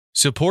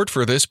Support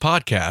for this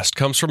podcast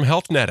comes from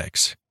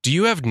Healthnetics. Do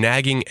you have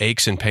nagging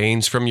aches and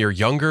pains from your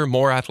younger,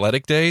 more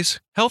athletic days?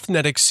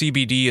 Healthnetics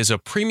CBD is a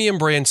premium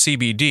brand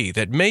CBD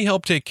that may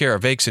help take care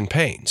of aches and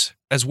pains,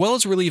 as well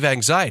as relieve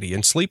anxiety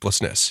and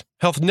sleeplessness.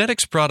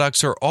 Healthnetics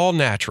products are all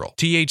natural,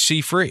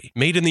 THC-free,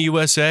 made in the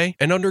USA,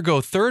 and undergo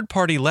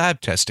third-party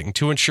lab testing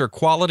to ensure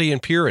quality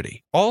and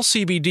purity. All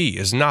CBD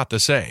is not the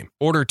same.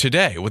 Order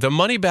today with a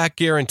money-back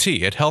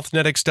guarantee at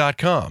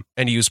healthnetics.com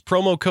and use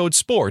promo code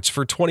SPORTS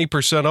for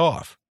 20%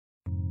 off.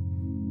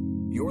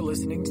 You're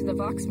listening to the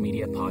Vox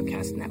Media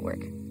Podcast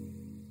Network.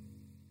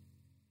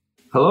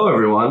 Hello,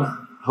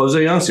 everyone.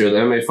 José Youngs here at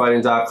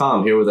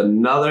MMAfighting.com, here with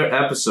another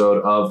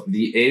episode of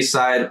the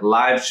A-Side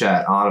live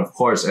chat on, of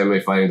course,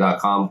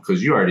 MMAfighting.com,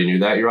 because you already knew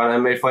that. You're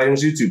on MMA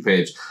Fighting's YouTube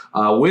page.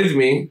 With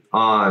me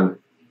on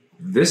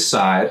this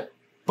side,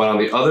 but on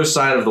the other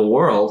side of the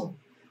world,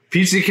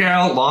 Petesy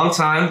Carroll, long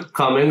time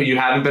coming. You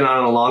haven't been on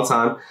in a long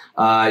time.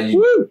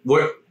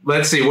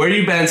 Let's see, where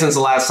you been since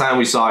the last time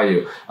we saw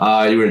you?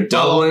 You were in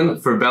Dublin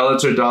for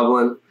Bellator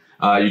Dublin.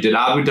 You did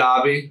Abu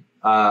Dhabi.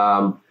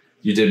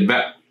 You did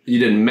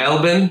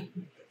Melbourne,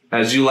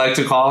 as you like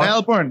to call it.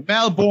 Melbourne.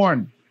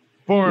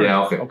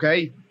 Yeah,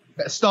 Okay.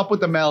 Stop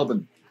with the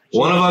Melbourne.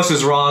 One of us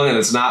is wrong, and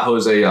it's not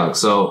José Young.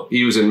 So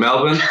he was in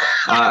Melbourne.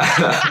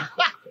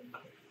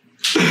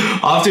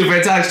 Off to a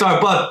fantastic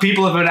start, but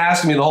people have been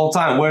asking me the whole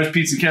time, where's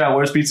Petesy Carroll?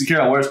 Where's Petesy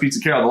Carroll? Where's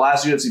Petesy Carroll? The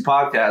last UFC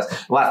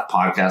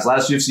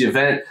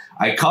event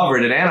I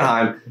covered in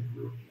Anaheim,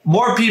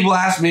 more people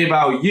asked me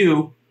about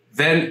you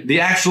than the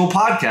actual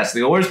podcast.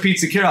 They go, where's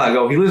Petesy Carroll? I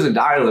go, he lives in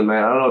Ireland,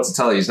 man. I don't know what to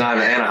tell you. He's not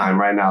in Anaheim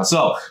right now.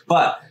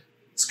 But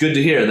it's good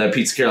to hear that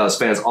Petesy Carroll has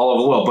fans all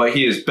over the world. But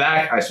he is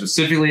back. I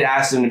specifically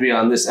asked him to be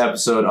on this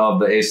episode of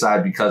the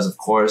A-Side because, of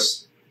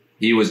course,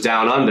 he was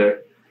down under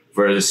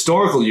for a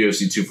historical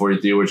UFC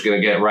 243, which we're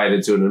going to get right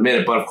into in a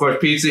minute. But, of course,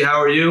 Petesy,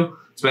 how are you?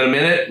 It's been a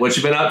minute. What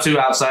you been up to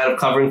outside of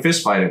covering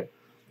fist fighting?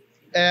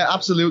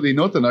 Absolutely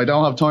nothing. I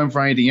don't have time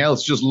for anything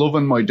else. Just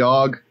loving my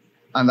dog,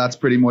 and that's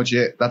pretty much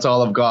it. That's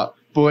all I've got.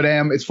 But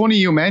it's funny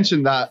you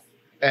mentioned that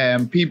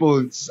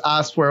people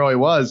asked where I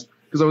was,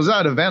 because I was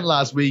at an event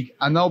last week,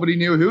 and nobody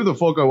knew who the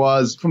fuck I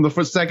was from the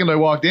first second I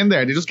walked in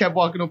there. They just kept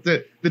walking up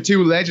to the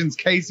two legends,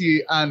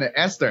 Casey and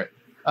Esther.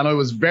 And I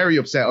was very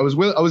upset. I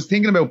was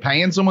thinking about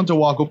paying someone to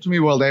walk up to me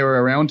while they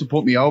were around to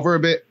put me over a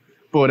bit,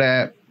 but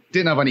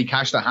didn't have any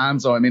cash to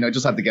hand. So, I mean, I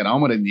just had to get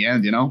on with it in the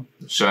end, you know?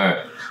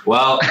 Sure.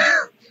 Well,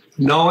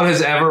 no one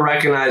has ever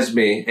recognized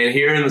me. And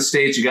here in the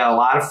States, you got a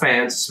lot of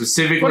fans,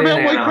 specifically what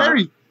about in Anaheim. Mike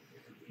Perry?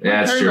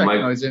 Yeah, that's true.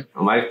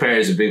 Mike Perry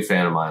is a big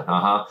fan of mine.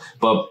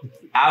 But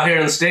out here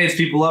in the States,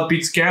 people love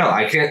Petesy Carroll.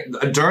 I can't,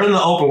 during the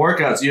open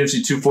workouts,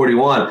 UFC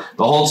 241,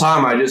 the whole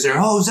time I just hear,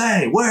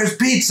 Jose, where's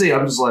Petesy?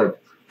 I'm just like,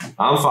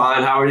 I'm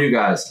fine. How are you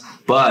guys?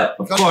 But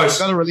of course,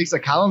 got to release a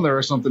calendar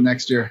or something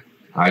next year.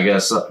 I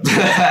guess so. And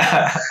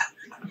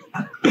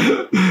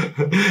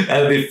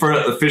the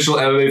official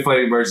MMA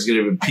fighting merch is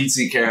going to be a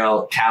Petesy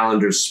Carroll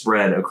calendar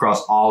spread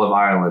across all of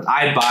Ireland.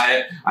 I'd buy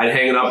it. I'd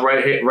hang it up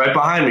right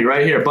behind me,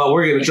 right here. But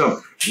we're going to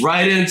jump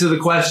right into the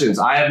questions.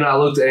 I have not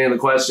looked at any of the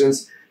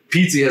questions.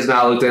 Petesy has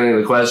not looked at any of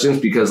the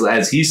questions because,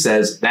 as he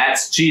says,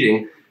 that's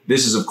cheating.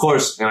 This is, of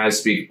course, and I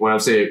speak when I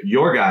say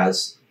your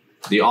guys,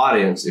 the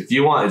audience, if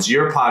you want, it's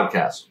your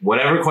podcast.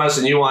 Whatever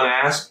question you want to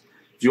ask,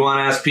 if you want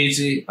to ask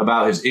Petesy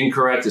about his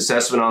incorrect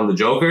assessment on the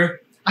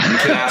Joker, you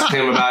can ask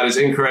him about his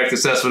incorrect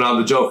assessment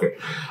on the Joker.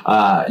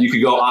 You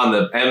could go on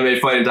the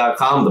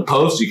MMAfighting.com, the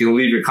post. You can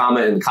leave your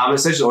comment in the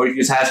comment section, or you can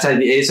use hashtag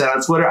the A-Side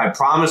on Twitter. I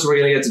promise we're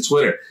going to get to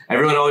Twitter.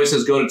 Everyone always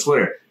says go to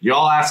Twitter. You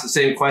all ask the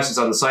same questions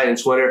on the site and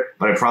Twitter,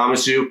 but I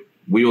promise you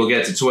we will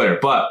get to Twitter.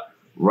 But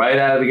right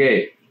out of the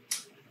gate,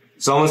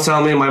 someone's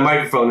telling me my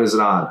microphone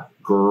isn't on.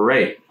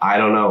 Great. I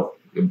don't know.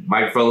 The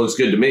microphone looks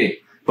good to me,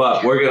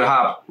 but we're going to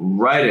hop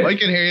right in. I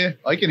can hear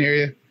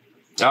you.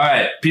 All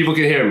right. People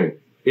can hear me.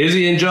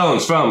 Izzy and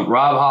Jones from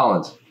Rob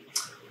Holland.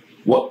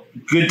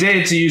 Good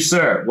day to you,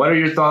 sir. What are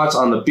your thoughts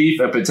on the beef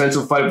and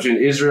potential fight between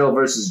Israel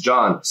versus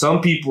Jon? Some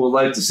people would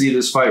like to see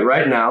this fight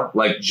right now,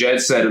 like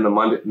Jed said in the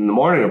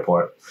morning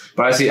report,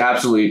 but I see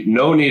absolutely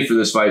no need for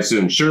this fight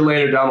soon. Sure,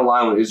 later down the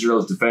line when Israel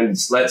is defended,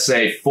 let's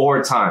say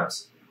 4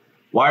 times.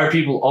 Why are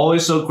people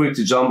always so quick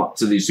to jump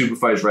to these super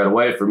fights right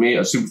away? For me,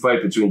 a super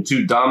fight between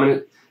 2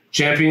 dominant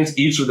champions,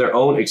 each with their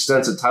own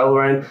extensive title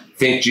reign.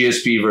 Think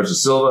GSP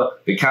versus Silva.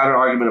 The counter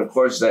argument, of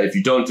course, is that if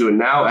you don't do it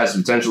now, it has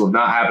the potential of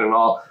not happening at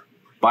all.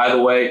 By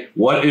the way,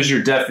 what is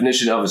your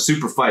definition of a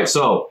super fight?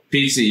 So,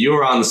 Petesy, you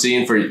were on the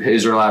scene for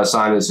Israel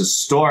Adesanya's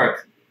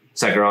historic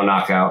second-round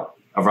knockout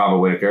of Robert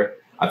Whittaker.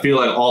 I feel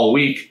like all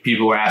week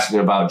people were asking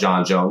about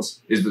Jon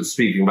Jones,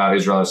 speaking about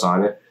Israel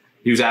Adesanya.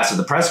 He was asked at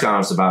the press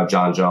conference about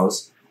Jon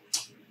Jones.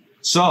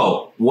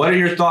 So, what are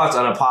your thoughts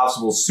on a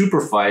possible super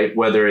fight,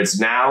 whether it's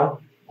now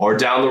or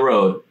down the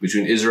road,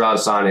 between Israel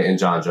Adesanya and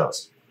Jon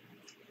Jones?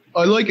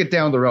 I like it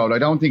down the road. I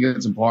don't think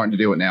it's important to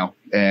do it now.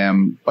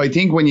 I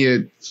think when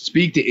you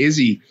speak to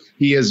Izzy,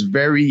 he is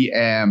very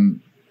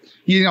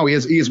he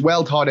has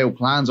well thought out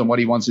plans on what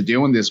he wants to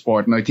do in this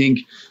sport. And I think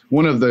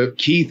one of the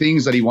key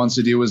things that he wants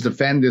to do is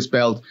defend this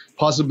belt,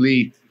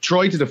 possibly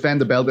try to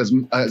defend the belt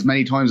as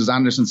many times as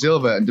Anderson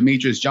Silva and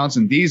Demetrius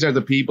Johnson. These are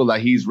the people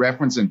that he's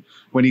referencing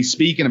when he's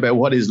speaking about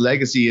what his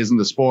legacy is in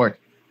the sport.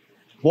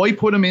 Why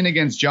put him in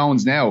against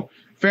Jones now?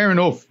 Fair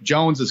enough,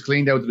 Jones has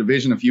cleaned out the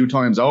division a few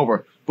times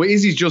over, but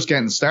Izzy's just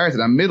getting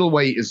started, and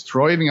middleweight is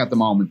thriving at the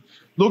moment.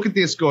 Look at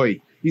this guy.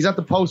 He's at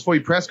the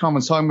post-fight press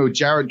conference talking about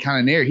Jared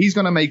Cannonier. He's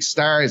going to make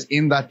stars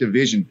in that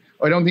division.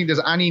 I don't think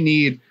there's any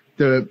need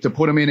to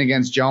put him in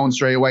against Jones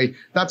straight away.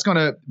 That's going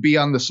to be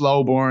on the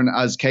slow burn,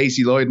 as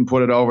Casey Lydon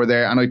put it over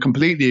there, and I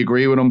completely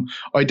agree with him.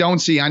 I don't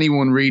see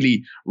anyone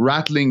really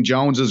rattling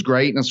Jones's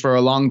greatness for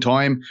a long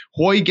time.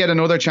 Why get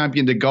another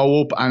champion to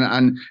go up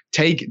and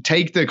take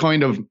the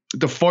kind of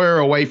the fire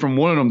away from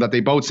one of them that they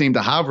both seem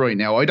to have right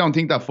now? I don't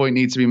think that fight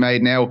needs to be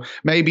made now.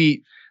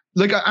 Maybe...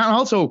 and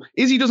also,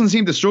 Izzy doesn't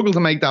seem to struggle to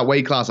make that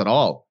weight class at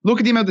all. Look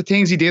at the amount of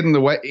things he did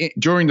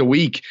during the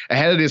week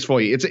ahead of this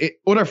fight.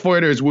 Other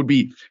fighters would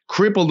be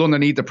crippled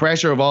underneath the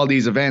pressure of all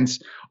these events.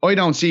 I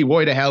don't see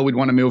why the hell we'd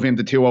want to move him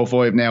to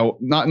 205 now.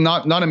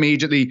 Not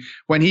immediately.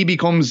 When he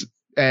becomes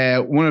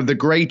one of the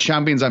great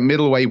champions at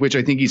middleweight, which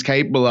I think he's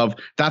capable of,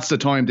 that's the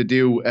time to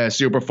do a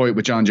super fight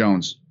with Jon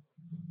Jones.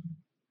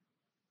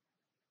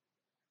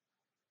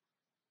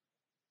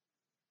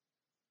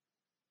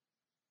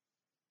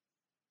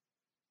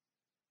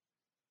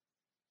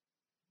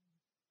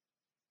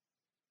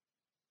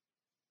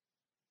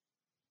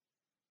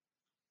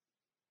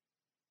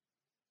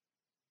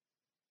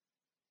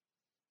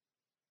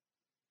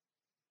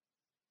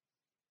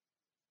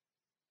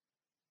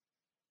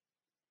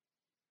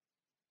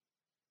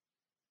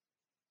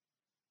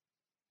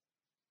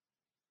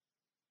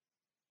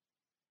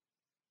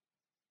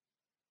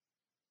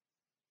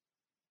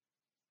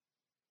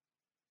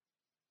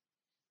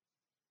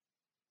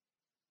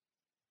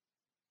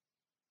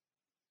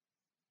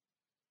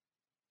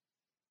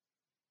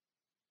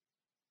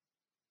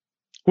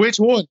 Which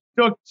one?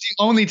 Look, she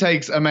only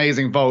takes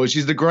amazing photos.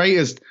 She's the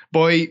greatest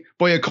by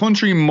a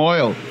country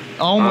mile.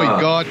 Oh my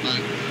God,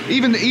 man!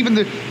 Even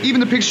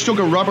the picture she took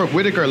of Robert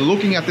Whittaker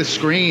looking at the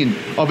screen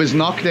of his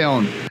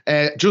knockdown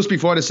just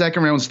before the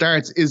second round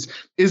starts is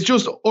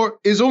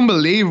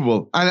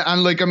unbelievable.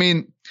 And like, I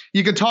mean,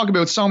 you could talk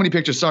about so many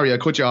pictures. Sorry, I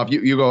cut you off.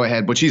 You go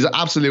ahead. But she's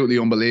absolutely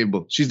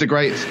unbelievable. She's the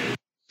greatest.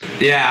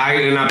 Yeah,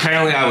 and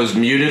apparently I was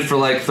muted for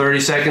like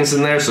 30 seconds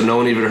in there, so no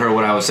one even heard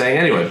what I was saying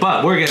anyway.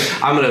 But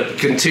I'm going to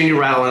continue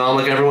rattling on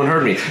like everyone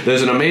heard me.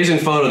 There's an amazing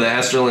photo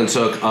that Esterlin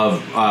took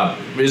of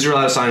Israel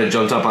Adesanya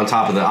jumped up on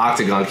top of the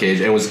Octagon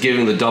cage and was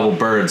giving the double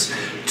birds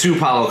to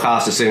Paulo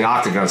Costa sitting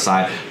Octagon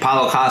side.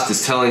 Paulo Costa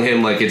is telling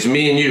him, like, it's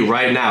me and you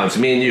right now. It's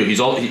me and you.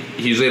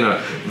 He's in a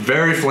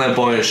very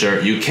flamboyant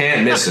shirt. You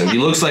can't miss him. He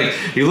looks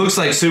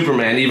like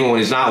Superman even when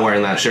he's not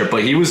wearing that shirt.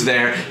 But he was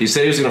there. He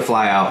said he was going to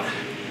fly out.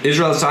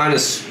 Israel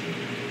Adesanya,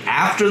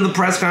 after the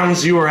press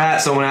conference you were at,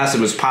 someone asked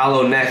him, is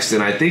Paulo next?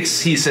 And I think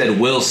he said,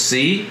 we'll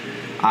see.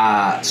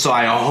 So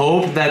I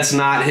hope that's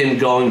not him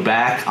going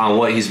back on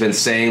what he's been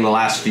saying the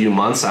last few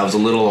months. I was a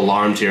little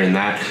alarmed hearing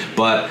that.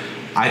 But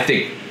I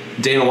think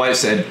Dana White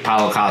said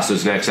Paulo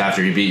Costa's next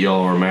after he beat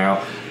Yoel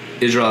Romero.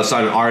 Israel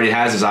Adesanya already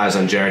has his eyes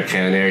on Jared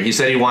Cannonier. He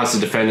said he wants to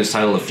defend his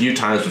title a few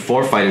times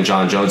before fighting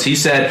Jon Jones. He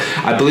said,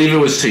 I believe it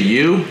was to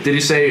you, did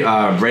he say,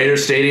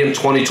 Raiders Stadium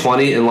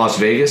 2020 in Las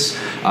Vegas?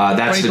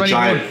 That's the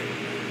giant...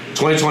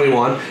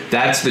 2021.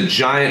 That's the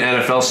giant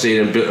NFL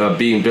stadium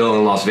being built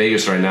in Las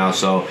Vegas right now.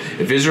 So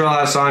if Israel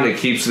Adesanya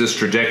keeps this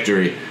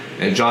trajectory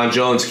and Jon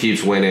Jones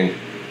keeps winning,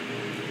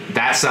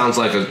 that sounds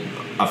like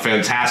a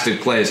fantastic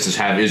place to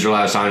have Israel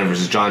Adesanya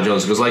versus Jon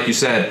Jones. Because like you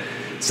said,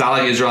 it's not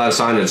like Israel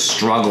Adesanya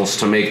struggles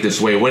to make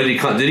this weight. What did he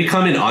come? Did he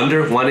come in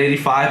under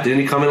 185? Didn't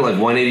he come in at like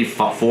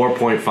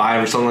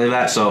 184.5 or something like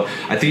that? So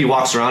I think he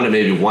walks around at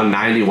maybe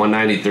 190,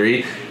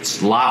 193.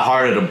 It's a lot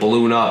harder to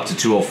balloon up to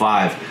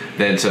 205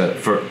 than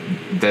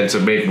to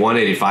make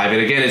 185.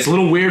 And again, it's a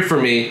little weird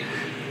for me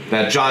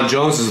that Jon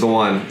Jones is the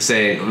one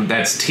saying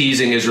that's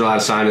teasing Israel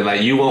Adesanya,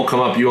 like you won't come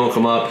up.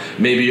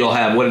 Maybe you'll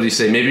have, what did he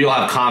say? Maybe you'll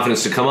have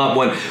confidence to come up.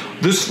 When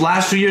this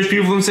last 2 years,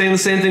 people have been saying the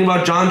same thing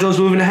about Jon Jones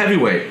moving to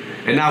heavyweight.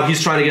 And now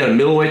he's trying to get a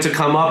middleweight to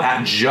come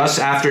up just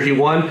after he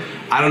won.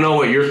 I don't know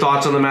what your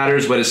thoughts on the matter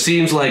is, but it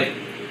seems like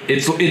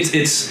it's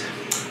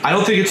I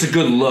don't think it's a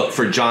good look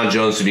for Jon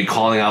Jones to be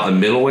calling out a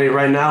middleweight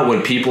right now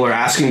when people are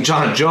asking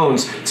Jon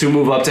Jones to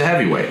move up to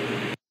heavyweight.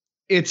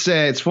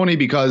 It's funny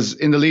because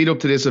in the lead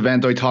up to this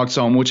event, I talked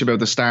so much about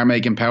the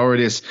star-making power of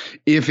this.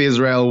 If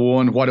Israel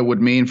won, what it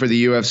would mean for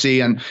the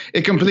UFC, and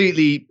it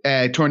completely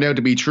turned out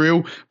to be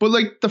true. But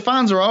like the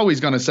fans are always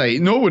going to say,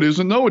 no, it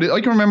isn't. No, it is. I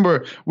can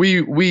remember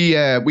we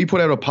put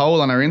out a poll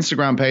on our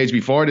Instagram page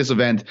before this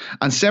event,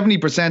 and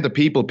 70% of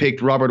people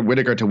picked Robert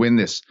Whittaker to win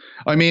this.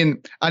 I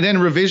mean, and then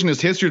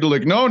revisionist history to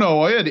like,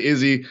 no, I had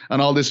Izzy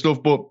and all this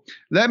stuff. But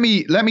let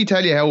me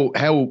tell you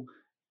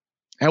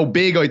how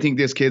big I think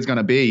this kid's going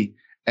to be.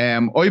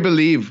 I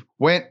believe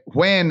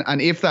when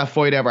and if that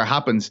fight ever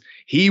happens,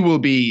 he will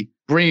be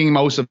bringing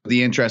most of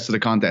the interest to the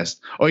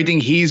contest. I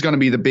think he's going to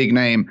be the big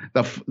name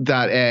that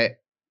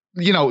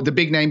the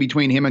big name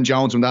between him and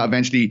Jones when that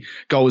eventually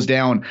goes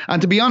down.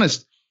 And to be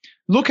honest,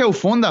 look how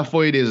fun that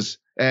fight is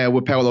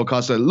with Paulo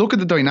Costa. Look at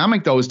the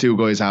dynamic those two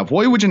guys have.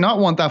 Why would you not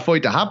want that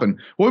fight to happen?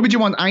 Why would you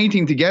want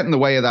anything to get in the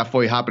way of that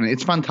fight happening?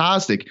 It's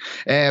fantastic.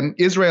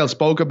 Israel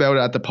spoke about it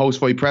at the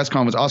post-fight press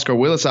conference. Oscar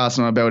Willis asked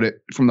him about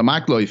it from the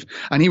Mac Life.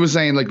 And he was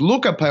saying, like,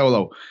 look at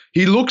Paulo.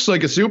 He looks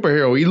like a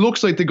superhero. He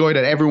looks like the guy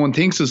that everyone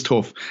thinks is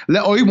tough.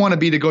 I want to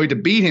be the guy to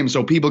beat him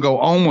so people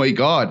go, oh my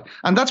God.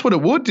 And that's what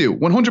it would do.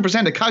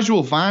 100%. A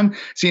casual fan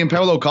seeing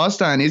Paulo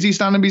Costa and Izzy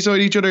standing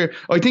beside each other,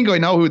 I think I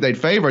know who they'd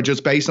favour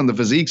just based on the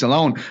physiques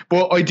alone.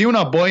 But I do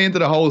not buy into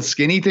the whole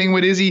skinny thing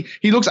with Izzy.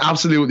 He looks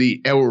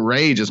absolutely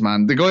outrageous,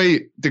 man.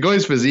 The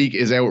guy's physique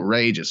is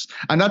outrageous.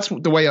 And that's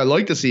the way I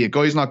like to see it.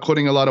 Guys not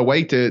cutting a lot of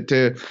weight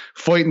to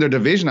fight in their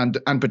division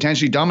and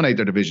potentially dominate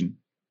their division.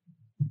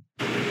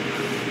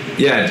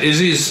 Yeah,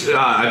 Izzy's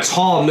a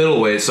tall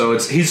middleweight, so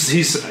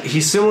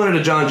he's similar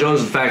to Jon Jones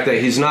in the fact that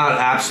he's not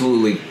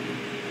absolutely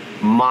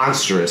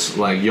monstrous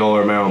like Yoel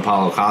Romero and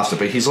Paulo Costa,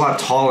 but he's a lot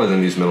taller than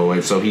these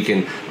middleweights, so he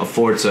can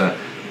afford to.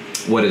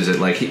 What is it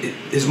like?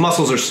 His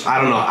muscles are.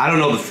 I don't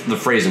know the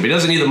phrasing, but he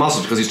doesn't need the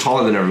muscles because he's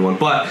taller than everyone.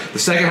 But the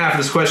second half of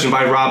this question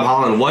by Rob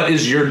Holland: what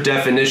is your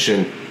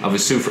definition of a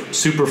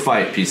super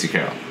fight, PC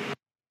Carroll?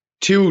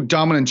 Two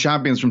dominant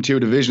champions from two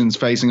divisions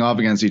facing off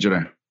against each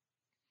other.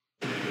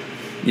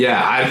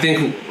 Yeah, I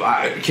think.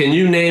 Can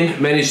you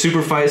name many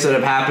super fights that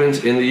have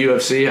happened in the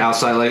UFC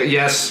outside? Like,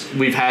 yes,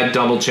 we've had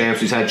double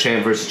champs. We've had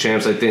champ versus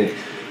champs. I think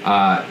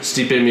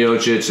Stipe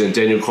Miocic and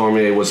Daniel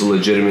Cormier was a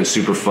legitimate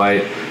super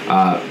fight.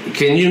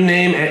 Can you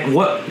name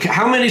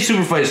how many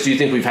super fights do you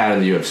think we've had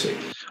in the UFC?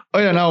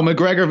 I don't know.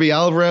 McGregor v.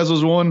 Alvarez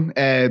was one.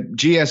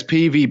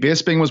 GSP v.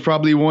 Bisping was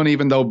probably one,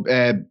 even though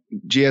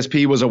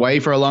GSP was away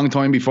for a long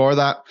time before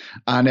that.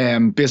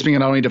 And Bisping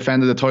had only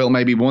defended the title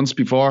maybe once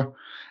before.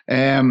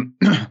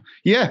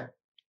 Yeah,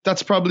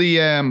 that's probably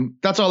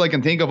that's all I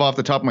can think of off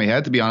the top of my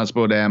head, to be honest.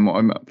 But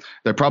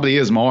there probably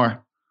is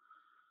more.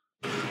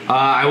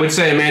 I would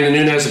say Amanda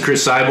Nunes and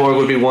Chris Cyborg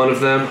would be one of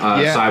them.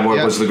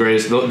 Cyborg was the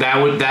greatest.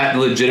 That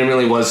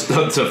legitimately was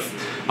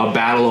a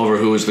battle over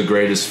who was the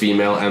greatest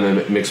female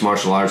MMA mixed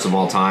martial arts of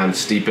all time.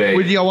 Stipe.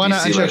 Would Joanna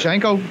and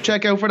Shevchenko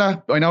check out for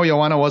that? I know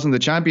Joanna wasn't the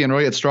champion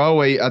right at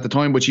strawweight at the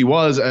time, but she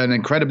was an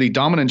incredibly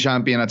dominant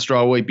champion at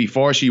strawweight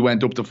before she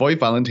went up to fight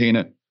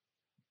Valentina.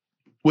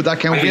 Would that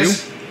count for you?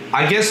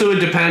 I guess it would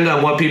depend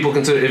on what people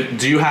consider.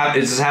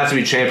 Does this have to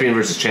be champion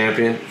versus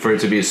champion for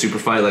it to be a super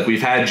fight? Like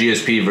we've had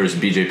GSP versus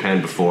BJ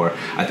Penn before.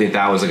 I think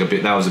that was a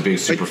big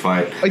super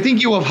fight. I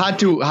think you have had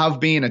to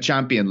have been a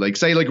champion. Like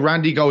say like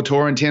Randy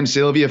Couture and Tim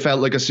Sylvia felt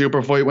like a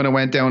super fight when it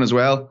went down as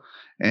well.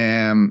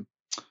 Dan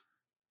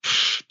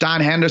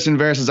Henderson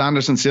versus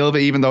Anderson Silva,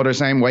 even though they're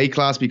same weight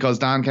class because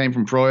Dan came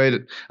from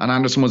Pride and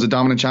Anderson was a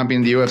dominant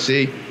champion in the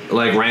UFC.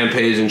 Like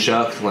Rampage and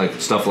Chuck, like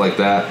stuff like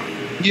that.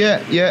 Yeah.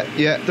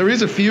 There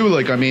is a few,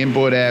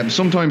 but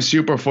sometimes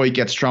super fight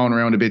gets thrown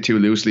around a bit too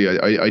loosely.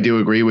 I do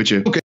agree with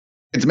you. Okay.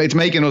 It's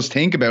making us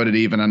think about it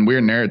even, and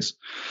we're nerds.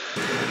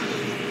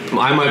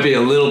 I might be a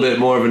little bit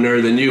more of a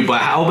nerd than you,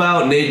 but how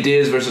about Nate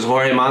Diaz versus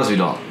Jorge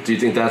Masvidal? Do you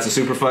think that's a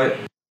super fight?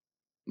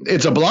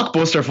 It's a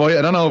blockbuster fight.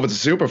 I don't know if it's a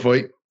super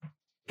fight.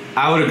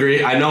 I would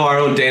agree. I know our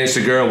own Daniel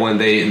Segura, when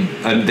they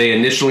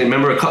initially,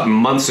 remember a couple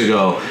months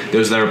ago, there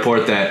was that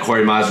report that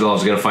Jorge Masvidal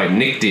was going to fight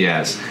Nick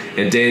Diaz.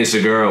 And Daniel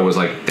Segura was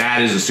like,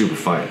 that is a super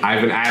fight.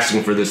 I've been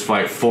asking for this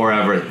fight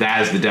forever.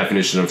 That is the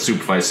definition of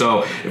super fight.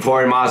 So if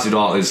Jorge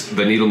Masvidal is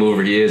the needle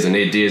mover he is, and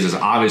Nate Diaz is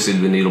obviously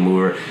the needle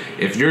mover,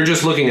 if you're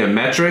just looking at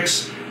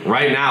metrics,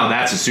 right now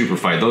that's a super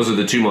fight. Those are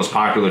the two most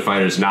popular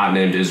fighters not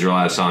named Israel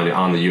Adesanya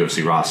on the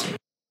UFC roster.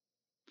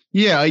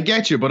 Yeah, I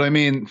get you, but I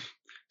mean...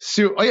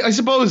 I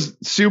suppose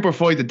super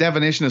fight, the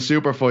definition of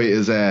super fight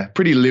is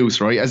pretty loose,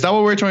 right? Is that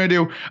what we're trying to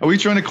do? Are we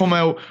trying to come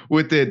out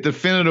with the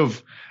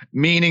definitive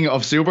meaning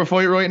of super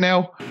fight right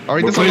now? All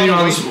right, we're putting you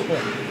on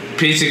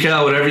PC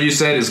Cal, whatever you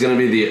said is going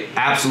to be the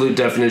absolute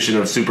definition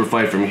of super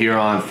fight from here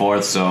on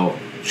forth, so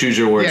choose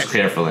your words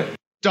carefully.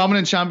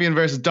 Dominant champion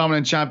versus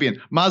dominant champion.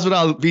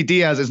 Masvidal v.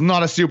 Diaz is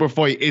not a super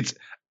fight. It's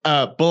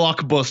a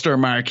blockbuster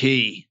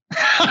marquee.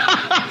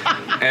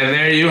 And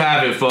there you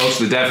have it, folks.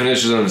 The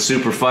definition of a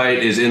super fight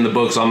is in the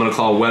book, so I'm going to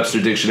call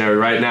Webster Dictionary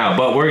right now.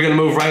 But we're going to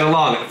move right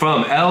along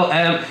from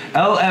LFMWA,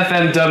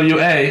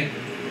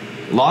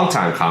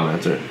 longtime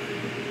commenter,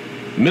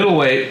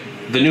 middleweight,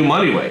 the new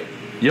moneyweight.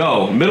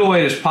 Yo,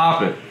 middleweight is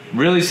popping.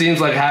 Really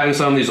seems like having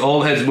some of these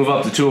old heads move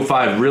up to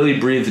 205 really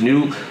breathed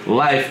new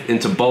life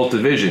into both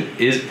divisions.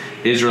 Is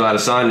Israel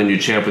Adesanya, new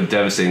champ with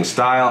devastating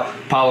style.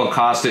 Paulo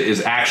Costa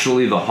is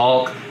actually the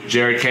Hulk.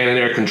 Jared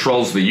Cannonier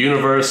controls the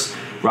universe.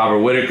 Robert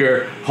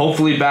Whittaker,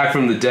 hopefully back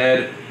from the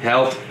dead,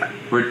 health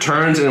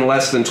returns in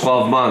less than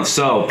 12 months.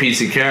 So,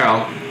 PC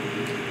Carroll,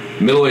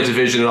 middleweight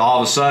division, and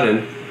all of a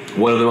sudden,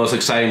 one of the most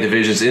exciting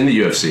divisions in the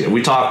UFC. And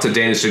we talked to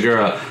Daniel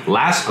Segura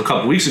a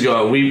couple weeks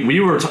ago.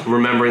 We were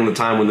remembering the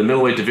time when the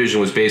middleweight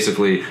division was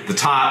basically the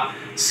top,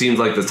 seemed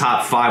like the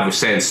top five was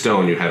set in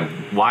stone. You had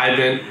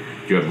Weidman,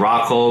 You had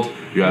Rockhold,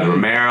 you had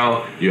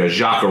Romero, you had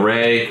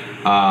Jacare,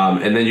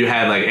 and then you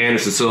had like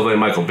Anderson Silva and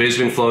Michael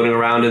Bisping floating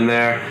around in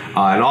there.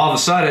 And all of a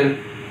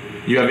sudden,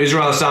 you have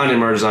Israel Adesanya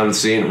emerges onto the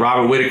scene,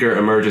 Robert Whittaker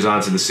emerges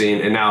onto the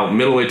scene, and now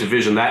middleweight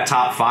division, that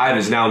top 5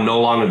 is now no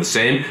longer the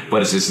same,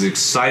 but it's as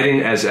exciting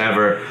as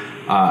ever.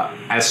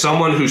 As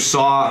someone who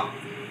saw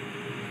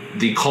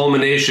the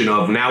culmination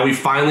of now we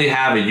finally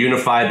have a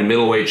unified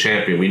middleweight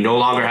champion. We no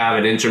longer have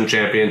an interim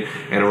champion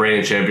and a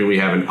reigning champion. We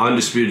have an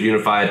undisputed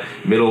unified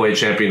middleweight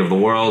champion of the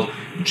world.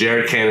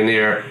 Jared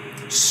Cannonier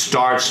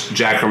starts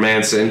Jack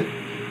Hermansson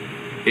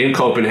in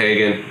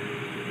Copenhagen.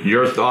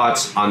 Your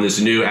thoughts on this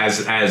new,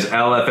 as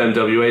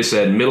LFMWA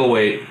said,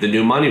 middleweight, the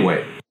new money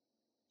weight?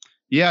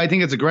 Yeah, I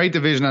think it's a great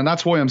division, and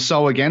that's why I'm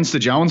so against the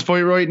Jones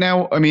fight right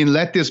now. I mean,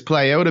 let this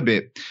play out a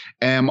bit.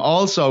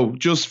 Also,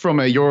 just from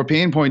a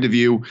European point of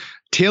view,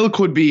 Till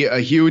could be a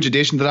huge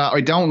addition to that.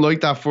 I don't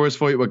like that first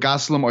fight with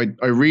Gastelum.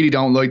 I really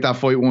don't like that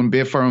fight one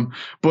bit for him.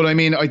 But I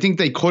mean, I think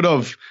they could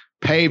have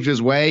paved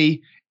his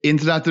way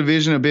into that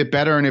division a bit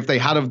better, and if they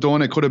had have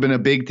done, it could have been a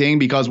big thing,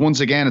 because once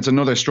again, it's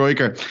another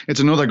striker. It's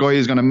another guy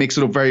who's going to mix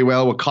it up very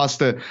well with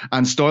Costa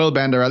and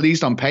Stylebender. At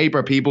least on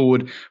paper, people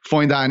would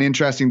find that an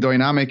interesting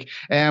dynamic.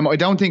 I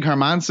don't think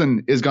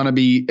Hermansson is going to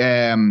be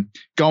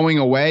going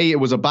away. It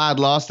was a bad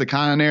loss to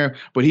Cannonier,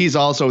 but he's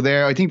also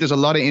there. I think there's a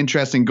lot of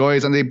interesting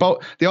guys, and they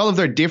all have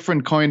their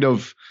different kind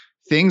of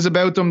things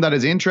about them that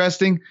is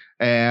interesting.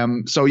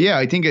 So yeah,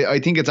 I think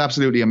it's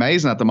absolutely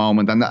amazing at the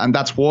moment, and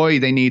that's why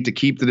they need to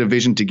keep the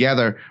division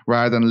together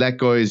rather than let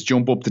guys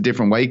jump up to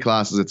different weight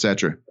classes,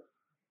 etc.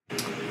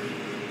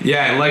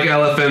 Yeah, and like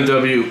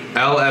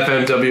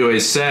LFMWA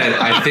said,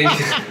 I think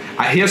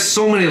he has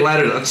so many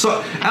letters.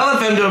 So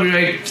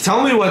LFMWA,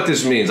 tell me what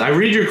this means. I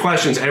read your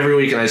questions every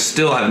week, and I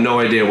still have no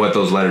idea what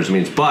those letters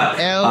means. But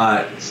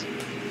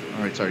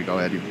all right, sorry, go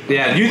ahead.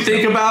 Yeah, you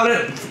think about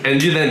it, and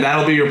then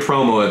that'll be your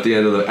promo at the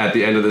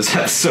end of this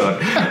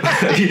episode.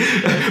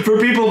 For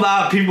people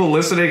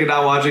listening and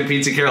not watching,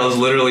 PC Carroll is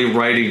literally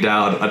writing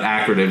down an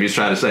acronym he's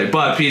trying to say.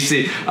 But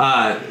PC,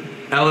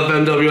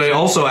 LFMWA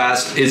also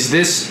asked, is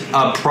this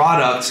a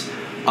product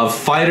of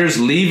fighters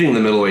leaving the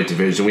middleweight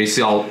division? We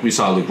saw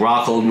Luke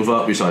Rockhold move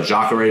up, we saw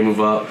Jacare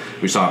move up,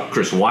 we saw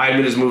Chris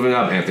Weidman is moving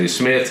up, Anthony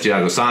Smith,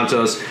 Thiago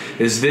Santos.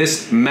 Is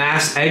this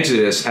mass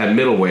exodus at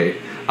middleweight,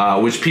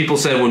 which people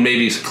said would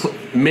maybe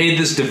made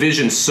this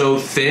division so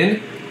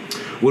thin?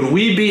 Would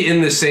we be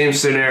in the same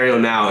scenario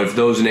now if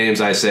those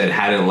names I said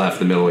hadn't left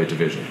the middleweight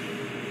division?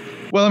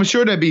 Well, I'm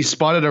sure they'd be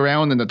spotted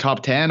around in the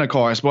top 10, of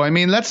course. But I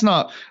mean, let's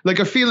not, I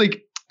feel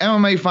like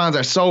MMA fans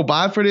are so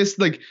bad for this.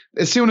 Like,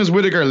 as soon as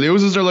Whittaker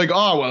loses, they're like,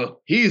 oh,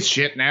 well, he's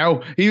shit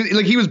now.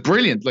 He was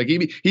brilliant. Like,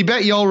 he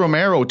bet Yoel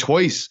Romero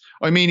twice.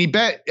 I mean, he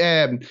bet,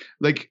 I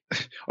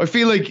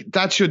feel like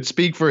that should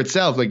speak for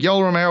itself. Like,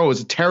 Yoel Romero is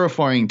a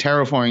terrifying,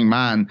 terrifying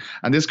man,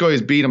 and this guy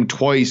has beat him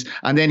twice,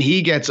 and then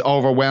he gets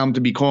overwhelmed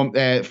to become,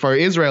 for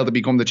Israel to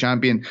become the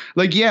champion.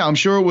 Like, yeah, I'm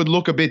sure it would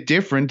look a bit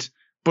different,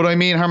 but I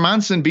mean,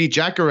 Hermansson beat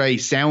Jacare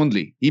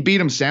soundly. He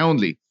beat him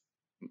soundly.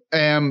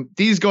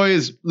 These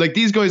guys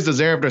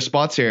deserve their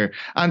spots here.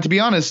 And to be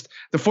honest,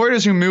 the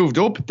fighters who moved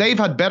up, they've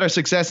had better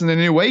success in the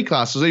new weight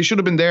class, so they should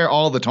have been there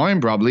all the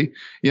time, probably.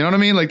 You know what I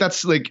mean?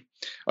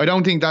 I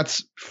don't think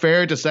that's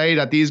fair to say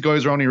that these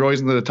guys are only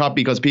rising to the top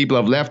because people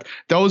have left.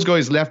 Those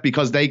guys left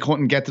because they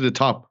couldn't get to the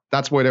top.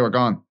 That's why they were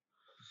gone.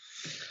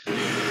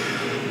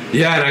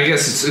 Yeah, and I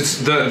guess it's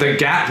the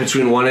gap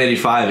between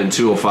 185 and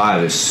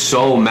 205 is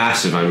so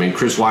massive. I mean,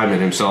 Chris Weidman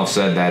himself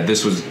said that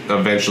this was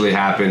eventually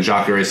happen.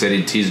 Jacare said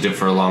he teased it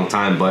for a long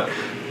time, but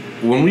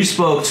when we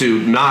spoke to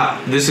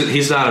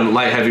he's not a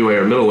light heavyweight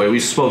or middleweight. We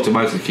spoke to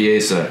Michael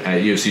Chiesa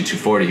at UFC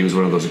 240. He was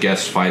one of those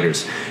guest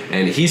fighters,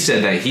 and he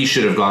said that he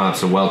should have gone up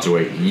to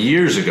welterweight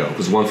years ago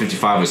because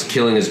 155 was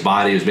killing his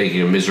body. It was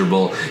making him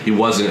miserable. He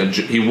wasn't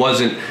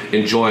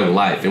enjoying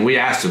life. And we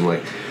asked him,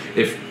 like,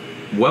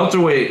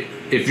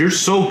 if you're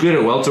so good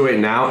at welterweight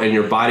now and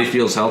your body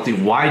feels healthy,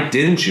 why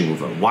didn't you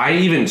move up? Why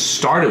even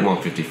start at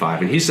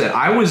 155? And he said,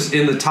 I was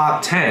in the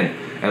top 10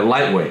 at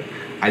lightweight.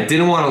 I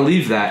didn't want to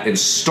leave that and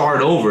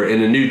start over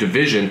in a new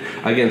division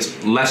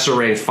against lesser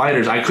ranked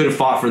fighters. I could have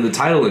fought for the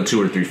title in 2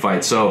 or 3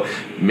 fights. So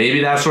maybe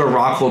that's where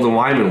Rockhold and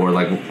Weidman were.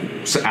 Like,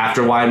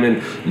 after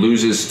Weidman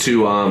loses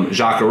to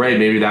Jacare,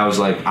 maybe that was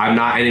like, I'm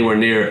not anywhere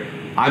near.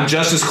 I'm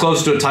just as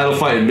close to a title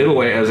fight in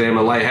middleweight as I am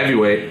a light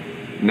heavyweight.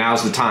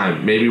 Now's the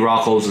time. Maybe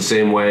Rockhold's the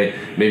same way.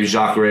 Maybe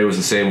Jacare was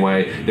the same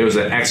way. There was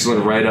an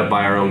excellent write-up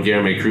by our own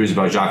Guilherme Cruz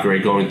about Jacare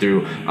going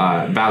through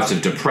bouts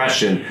of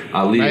depression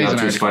leading up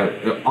to his fight.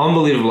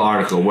 Unbelievable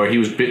article where he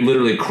was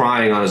literally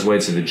crying on his way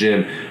to the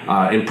gym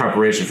in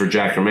preparation for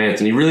Jack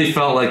Hermansson. He really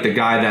felt like the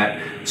guy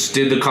that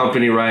did the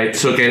company right,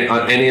 took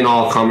any and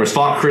all comers,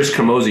 fought Chris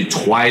Camozzi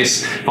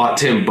twice, fought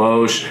Tim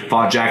Bosch,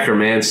 fought Jack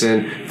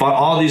Hermansson, fought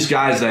all these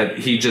guys that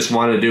he just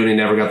wanted to do and he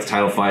never got the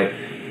title fight.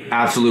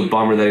 Absolute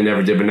bummer that he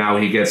never did, but now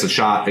he gets a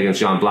shot against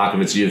Jan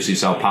Blachowicz, UFC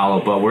Sao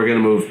Paulo. But we're going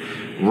to move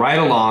right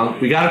along.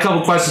 We got a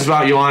couple questions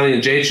about Joanna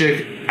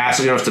Jedrzejczyk,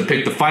 asking us to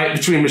pick the fight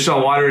between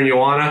Michelle Water and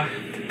Joanna.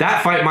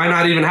 that fight might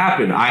not even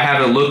happen. I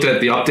haven't looked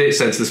at the update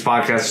since this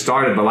podcast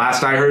started, but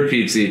last I heard,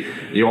 Petesy,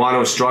 Joanna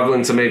was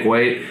struggling to make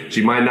weight.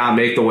 She might not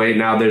make the weight.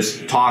 Now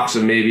there's talks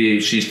of maybe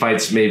she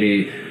fights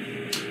maybe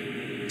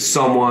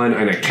someone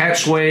in a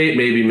catch weight.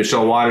 Maybe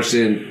Michelle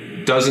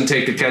Waterson doesn't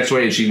take the catch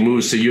weight and she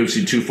moves to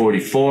UFC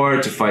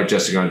 244 to fight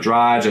Jessica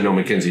Andrade. I know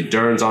Mackenzie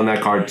Dern's on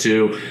that card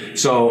too.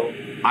 So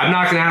I'm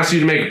not going to ask you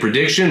to make a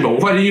prediction, but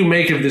what do you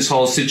make of this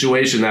whole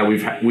situation that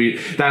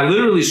that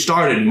literally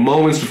started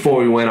moments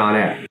before we went on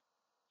air?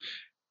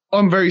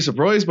 I'm very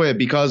surprised by it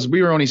because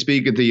we were only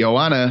speaking to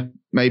Joanna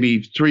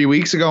maybe 3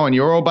 weeks ago on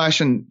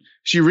Eurobash, and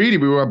we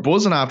were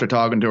buzzing after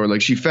talking to her.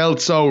 Like, she felt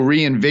so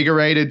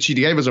reinvigorated. She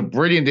gave us a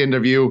brilliant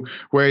interview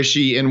where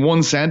she, in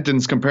one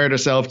sentence, compared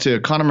herself to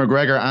Conor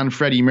McGregor and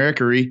Freddie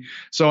Mercury.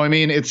 So, I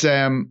mean, it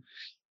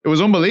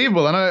was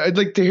unbelievable. And I'd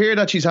like to hear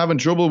that she's having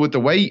trouble with the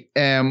weight.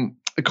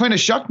 It kind of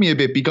shocked me a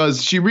bit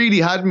because she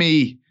really had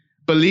me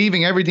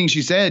believing everything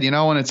she said,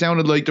 and it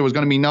sounded like there was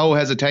going to be no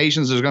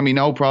hesitations. There's going to be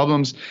no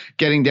problems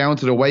getting down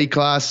to the weight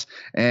class.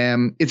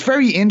 It's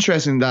very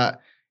interesting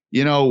that,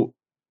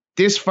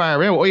 this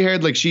far out, I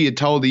heard like she had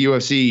told the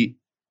UFC,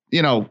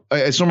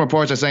 some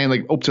reports are saying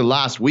like up to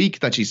last week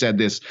that she said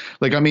this.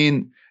 Like, I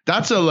mean,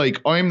 that's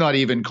I'm not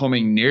even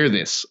coming near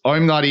this.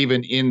 I'm not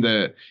even in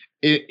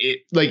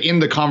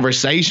the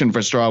conversation for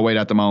strawweight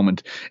at the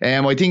moment.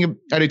 I think,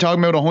 are they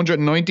talking about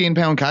 119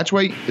 pound catch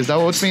weight? Is that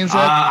what's being said?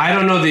 I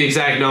don't know the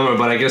exact number,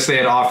 but I guess they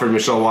had offered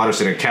Michelle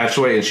Waterson a catch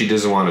weight and she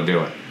doesn't want to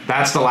do it.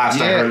 That's the last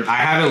I heard. I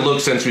haven't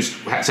looked since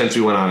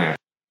we went on air.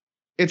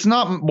 It's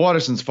not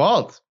Waterson's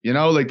fault,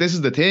 this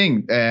is the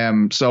thing.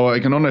 So I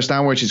can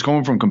understand where she's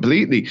coming from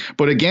completely.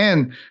 But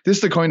again, this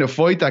is the kind of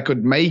fight that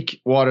could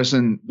make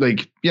Waterson,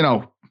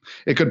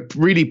 it could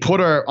really put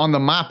her on the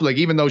map,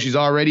 even though she's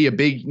already a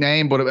big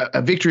name, but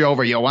a victory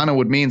over Joanna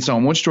would mean so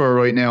much to her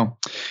right now.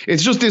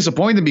 It's just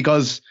disappointing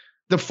because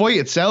the fight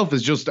itself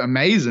is just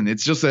amazing.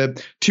 It's just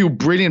two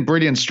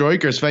brilliant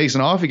strikers facing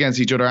off against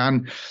each other.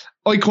 And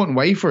I couldn't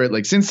wait for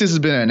it. Since this has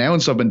been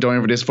announced, I've been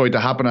dying for this fight to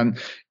happen. And,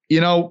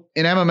 in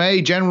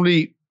MMA,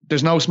 generally,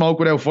 there's no smoke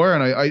without fire.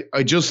 And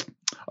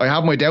I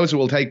have my doubts it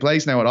will take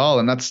place now at all.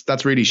 And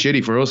that's really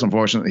shitty for us,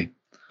 unfortunately.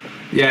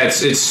 Yeah,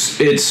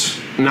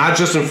 it's not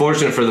just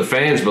unfortunate for the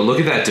fans, but look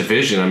at that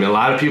division. I mean, a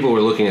lot of people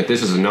were looking at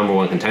this as a number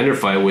one contender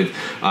fight with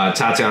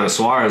Tatiana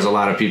Suarez. A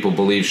lot of people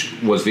believe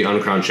she was the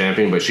uncrowned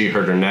champion, but she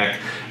hurt her neck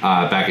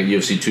back at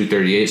UFC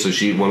 238. So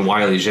when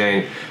Weili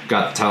Zhang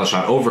got the title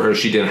shot over her,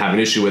 she didn't have an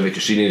issue with it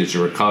because she needed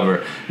to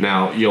recover.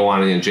 Now,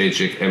 Joanna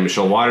Jedrzejczyk and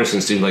Michelle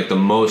Waterson seemed like the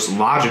most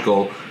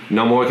logical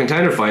number one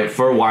contender fight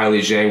for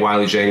Weili Zhang.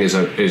 Weili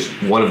Zhang is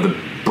one of the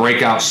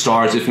breakout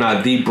stars, if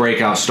not the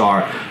breakout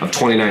star of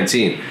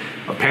 2019.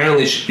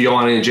 Apparently,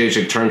 Joanna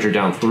Jedrzejczyk turned her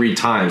down 3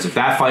 times. If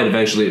that fight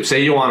eventually,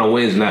 say Joanna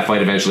wins and that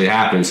fight eventually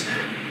happens,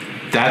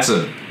 that's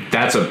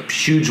a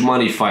huge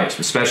money fight,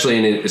 especially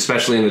in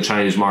the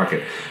Chinese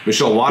market.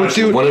 Michelle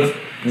Waterson,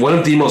 one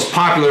of the most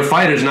popular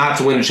fighters not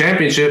to win a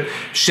championship,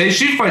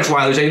 she fights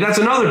Weili Zhang. That's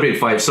another big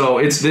fight.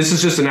 So this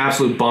is just an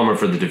absolute bummer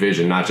for the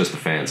division, not just the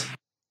fans.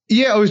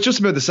 Yeah, I was just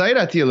about to say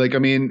that to you.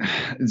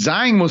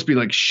 Zhang must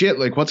be shit,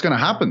 what's going to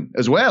happen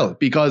as well?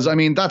 Because,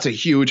 that's a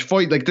huge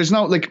fight. There's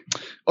no,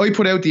 I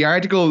put out the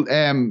article,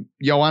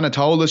 Joanna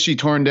told us she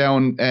turned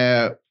down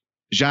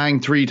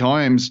Zhang 3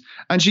 times.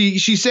 And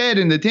she said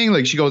in the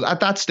thing, she goes, at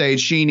that stage,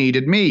 she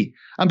needed me.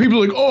 And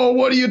people are like, oh,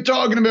 what are you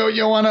talking about,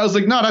 Joanna? I was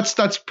like, no,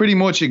 that's pretty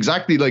much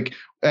exactly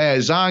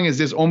Zhang is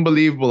this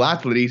unbelievable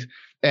athlete.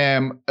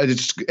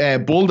 It's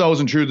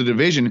bulldozing through the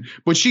division,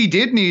 but she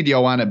did need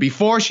Joanna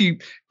before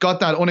she got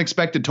that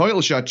unexpected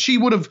title shot. She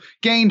would have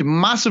gained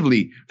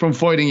massively from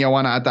fighting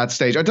Joanna at that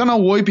stage. I don't know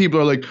why people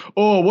are like,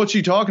 oh, what's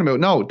she talking about?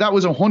 No, that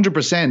was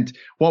 100%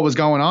 what was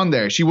going on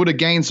there. She would have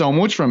gained so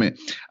much from it.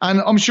 And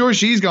I'm sure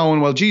she's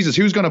going, well, Jesus,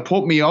 who's going to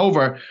put me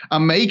over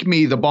and make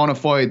me the bona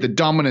fide, the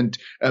dominant,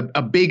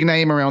 a big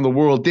name around the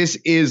world? This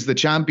is the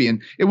champion.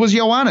 It was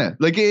Joanna.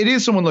 It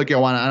is someone like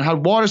Joanna. And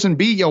had Waterson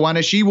beat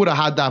Joanna, she would have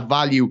had that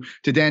value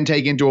to then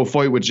take into a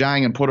fight with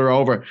Zhang and put her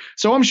over.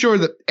 So I'm sure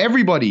that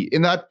everybody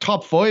in that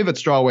top 5 at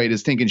strawweight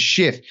is thinking,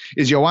 shit,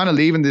 is Joanna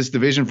leaving this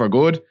division for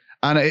good?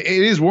 And it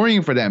is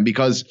worrying for them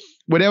because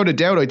without a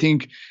doubt, I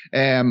think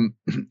in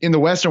the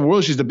Western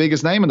world, she's the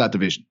biggest name in that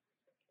division.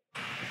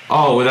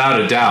 Oh, without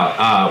a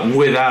doubt.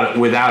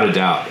 Without a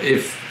doubt.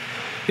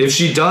 If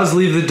she does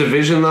leave the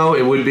division, though,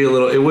 it would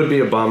be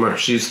a bummer.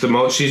 She's the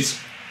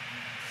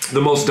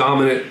most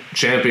dominant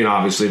champion,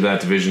 obviously, of that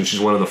division. She's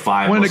one of the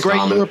 5 One of the most great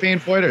dominant. European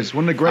fighters.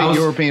 One of the great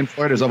European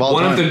fighters of all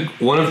time.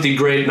 One of the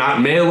great,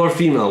 not male or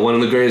female, one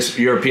of the greatest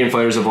European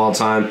fighters of all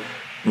time.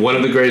 One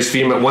of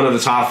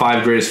the top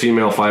 5 greatest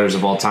female fighters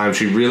of all time.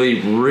 She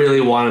really,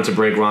 really wanted to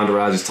break Ronda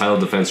Rousey's title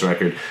defense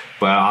record,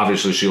 but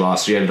obviously she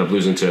lost. She ended up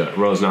losing to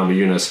Rose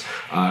Namajunas.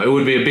 It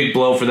would be a big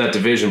blow for that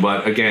division,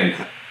 but again,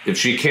 if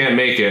she can't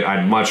make it,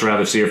 I'd much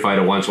rather see her fight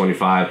at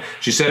 125.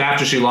 She said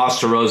after she lost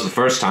to Rose the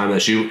first time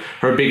that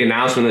her big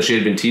announcement that she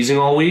had been teasing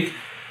all week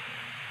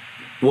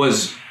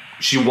was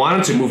she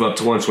wanted to move up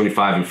to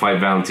 125 and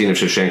fight Valentina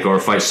Shevchenko or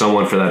fight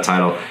someone for that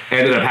title.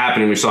 Ended up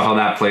happening. We saw how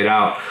that played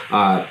out.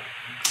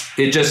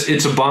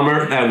 it's a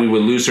bummer that we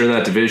would lose her in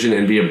that division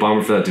and be a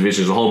bummer for that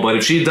division as a whole. But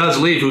if she does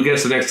leave, who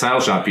gets the next title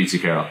shot,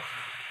 Petesy Carroll?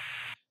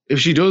 If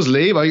she does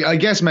leave, I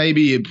guess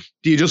maybe do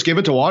you just give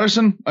it to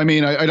Waterson? I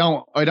mean, I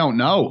don't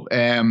know.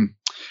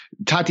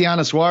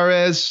 Tatiana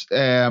Suarez,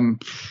 I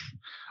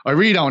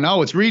really don't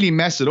know. It's really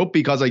messed it up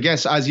because I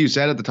guess, as you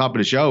said at the top of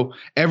the show,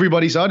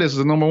 everybody saw this as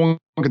the number one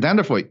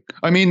contender fight.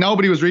 I mean,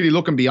 nobody was really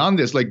looking beyond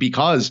this, like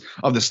because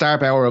of the star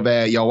power of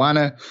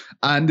Joanna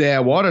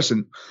and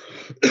Waterson.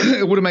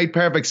 It would have made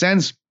perfect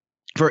sense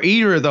for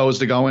either of those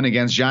to go in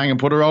against Zhang and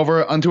put her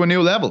over onto a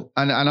new level.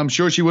 And I'm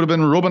sure she would have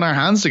been rubbing her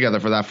hands together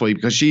for that fight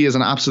because she is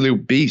an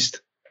absolute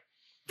beast.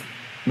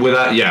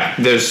 Without,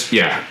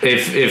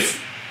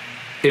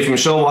 if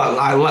Michelle,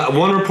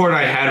 one report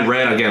I had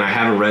read, again, I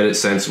haven't read it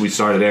since we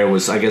started there,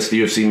 was I guess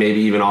the UFC maybe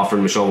even offered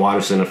Michelle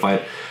Waterson a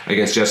fight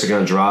against Jessica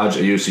Andrade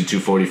at UFC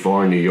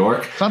 244 in New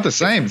York. It's not the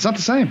same. It's not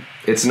the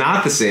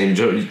same.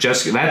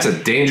 Jessica, that's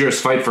a dangerous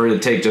fight for her to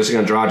take. Jessica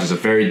Andrade is a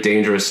very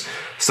dangerous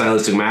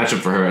stylistic matchup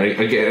for her.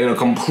 Again, a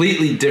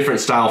completely different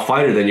style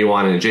fighter than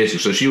Joanna Jedrzejczyk.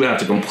 So she would have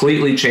to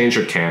completely change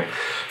her camp,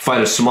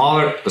 fight a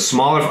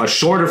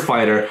shorter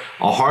fighter,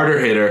 a harder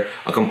hitter,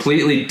 a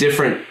completely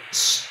different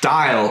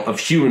style of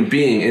human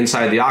being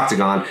inside the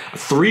octagon. A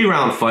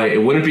 3-round fight. It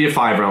wouldn't be a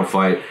 5-round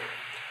fight.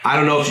 I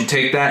don't know if you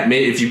take that.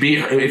 Maybe if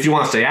you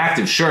want to stay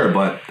active, sure,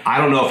 but I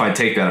don't know if I'd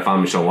take that if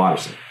I'm Michelle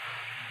Waterson.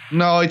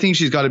 No, I think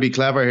she's got to be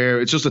clever here.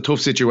 It's just a tough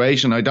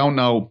situation. I don't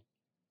know.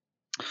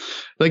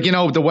 Like, you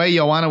know, the way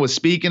Joanna was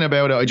speaking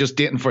about it, I just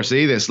didn't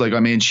foresee this. Like, I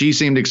mean, she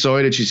seemed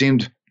excited. She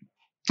seemed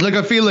like,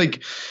 I feel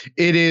like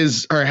it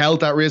is her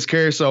health at risk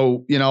here.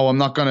 So, you know, I'm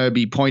not going to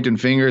be pointing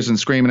fingers and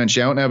screaming and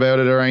shouting about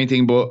it or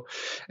anything. But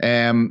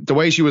the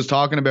way she was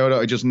talking about it,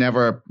 I just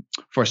never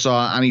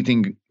foresaw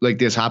anything like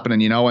this happening,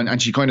 you know.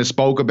 And she kind of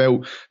spoke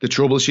about the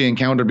trouble she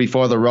encountered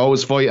before the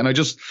Rose fight. And I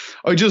just,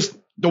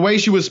 the way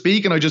she was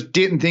speaking, I just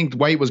didn't think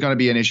weight was going to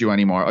be an issue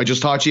anymore. I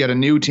just thought she had a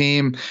new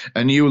team,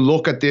 a new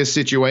look at this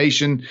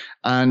situation.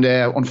 And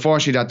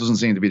unfortunately, that doesn't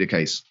seem to be the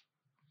case.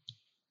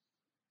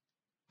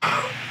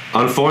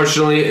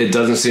 Unfortunately, it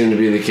doesn't seem to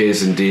be the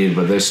case indeed,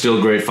 but there's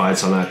still great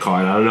fights on that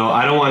card. I don't know.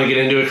 I don't want to get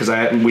into it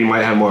because we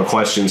might have more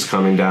questions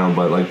coming down,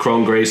 but like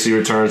Kron Gracie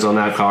returns on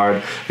that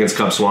card against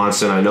Cub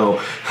Swanson. I know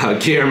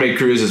Guilherme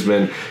Cruz has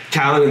been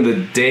counting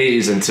the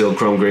days until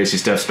Kron Gracie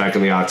steps back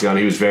in the octagon.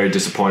 He was very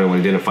disappointed when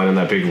he didn't fight on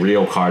that big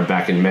Rio card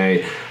back in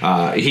May.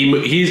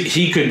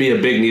 He could be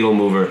a big needle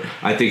mover.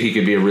 I think he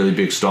could be a really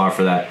big star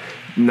for that.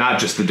 Not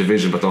just the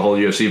division, but the whole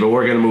UFC. But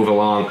we're going to move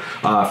along.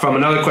 From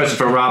another question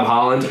from Rob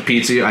Holland.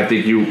 Petesy, I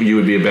think you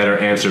would be a better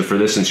answer for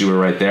this since you were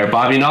right there.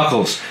 Bobby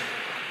Knuckles,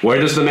 where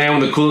does the man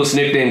with the coolest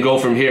nickname go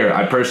from here?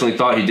 I personally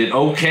thought he did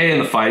okay in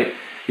the fight.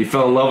 He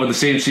fell in love with the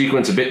stage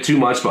sequence a bit too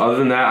much, but other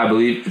than that, I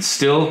believe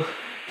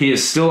he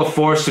is still a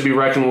force to be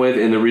reckoned with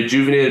in the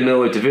rejuvenated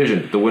middleweight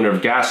division. The winner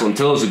of Gastelum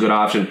Till is a good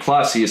option.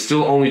 Plus, he is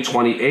still only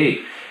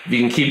 28. If he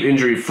can keep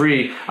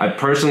injury-free, I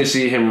personally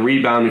see him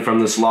rebounding from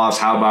this loss.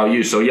 How about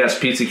you? So, yes,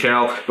 Petesy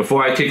Carroll,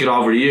 before I kick it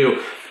over to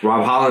you,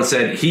 Rob Holland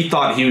said he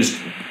thought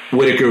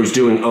Whittaker was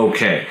doing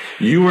okay.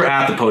 You were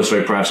at the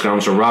post-fight press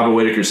conference where Robert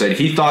Whittaker said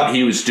he thought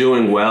he was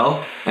doing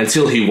well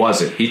until he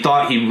wasn't. He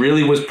thought he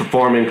really was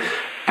performing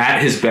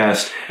at his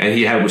best, and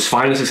he was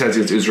finding success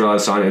against Israel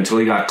Adesanya until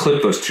he got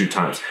clipped those 2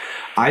 times.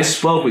 I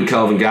spoke with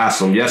Kelvin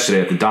Gastelum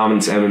yesterday at the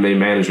Dominance MMA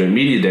Management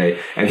Media Day,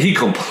 and he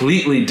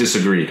completely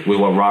disagreed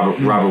with what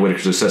Robert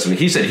Whittaker's assessment.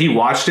 He said he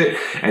watched it,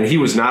 and he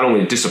was not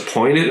only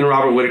disappointed in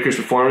Robert Whittaker's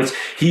performance,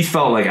 he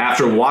felt like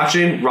after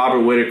watching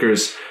Robert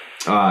Whittaker's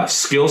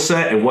skill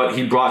set and what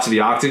he brought to the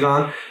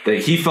octagon, that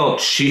he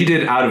felt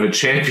cheated out of a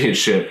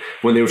championship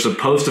when they were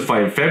supposed to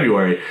fight in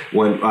February,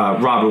 when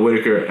Robert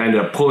Whittaker ended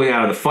up pulling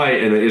out of the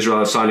fight and then Israel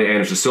Adesanya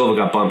Anderson Silva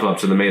got bumped up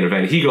to the main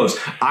event. He goes,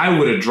 I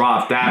would have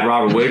dropped that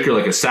Robert Whittaker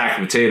like a sack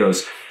of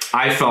potatoes.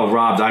 I felt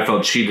robbed. I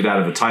felt cheated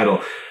out of a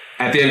title.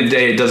 At the end of the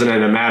day, it doesn't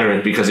end up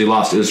mattering because he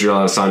lost to Israel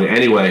Adesanya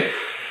anyway.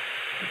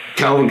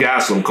 Kelvin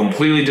Gastelum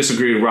completely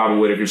disagreed with Robert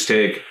Whittaker's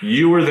take.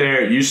 You were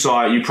there. You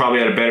saw it. You probably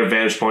had a better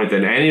vantage point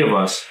than any of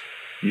us.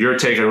 You're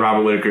taking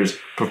Robert Whittaker's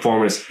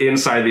performance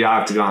inside the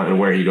octagon and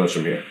where he goes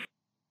from here.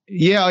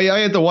 Yeah, I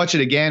had to watch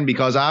it again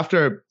because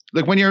after,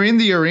 like when you're in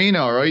the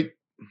arena, right?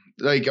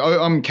 Like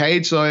I'm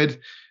cage side,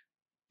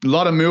 a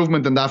lot of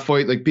movement in that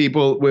fight. Like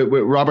people with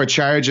Robert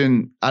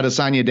charging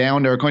Adesanya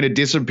down, they're kind of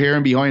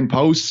disappearing behind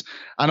posts.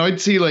 And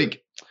I'd see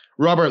like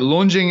Robert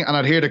lunging and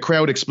I'd hear the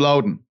crowd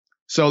exploding.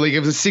 So like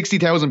it was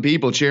 60,000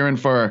 people cheering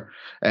for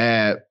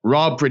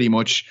Rob pretty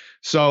much.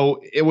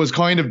 So it was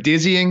kind of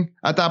dizzying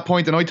at that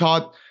point. And I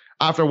thought,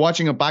 after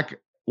watching it back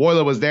while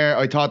I was there,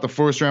 I thought the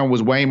first round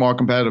was way more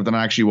competitive than it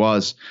actually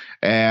was.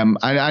 And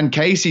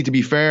Casey, to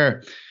be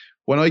fair,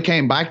 when I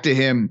came back to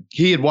him,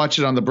 he had watched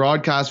it on the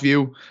broadcast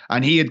view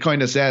and he had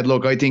kind of said,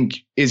 look, I think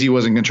Izzy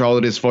was in control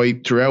of this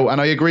fight throughout. And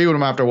I agree with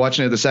him after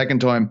watching it the second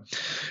time.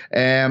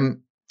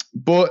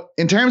 But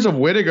in terms of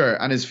Whittaker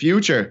and his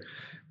future,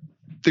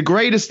 the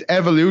greatest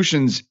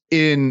evolutions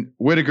in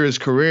Whittaker's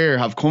career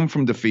have come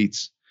from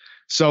defeats.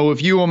 So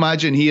if you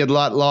imagine he had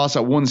lost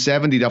at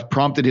 170 that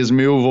prompted his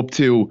move up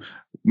to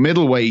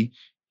middleweight,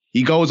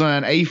 He goes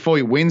on an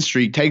 8-fight win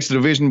streak, takes the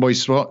division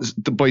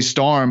by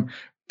storm,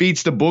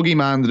 beats the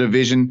boogeyman in the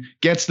division,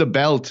 gets the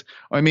belt.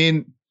 I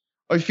mean,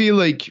 I feel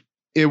like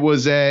it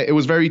was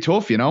very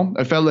tough, you know.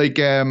 I feel like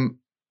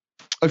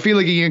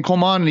he can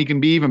come on and he can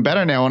be even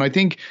better now. And I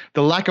think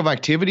the lack of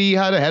activity he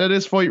had ahead of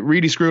this fight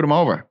really screwed him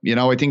over. You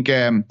know, I think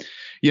it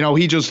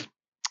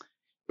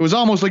was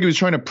almost like he was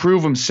trying to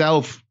prove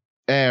himself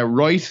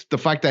right. The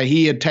fact that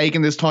he had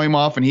taken this time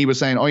off and he was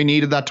saying, I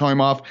needed that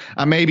time off.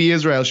 And maybe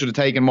Israel should have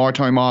taken more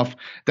time off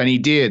than he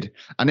did.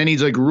 And then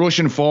he's like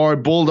rushing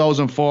forward,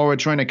 bulldozing forward,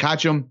 trying to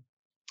catch him.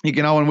 You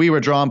know, and we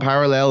were drawing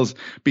parallels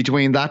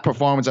between that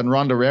performance and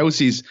Ronda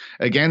Rousey's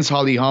against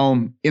Holly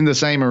Holm in the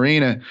same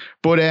arena.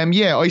 But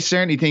I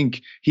certainly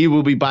think he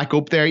will be back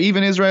up there.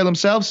 Even Israel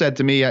himself said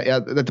to me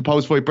at the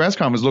post-fight press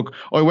conference, look,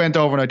 I went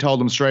over and I told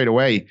him straight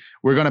away,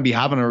 we're going to be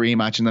having a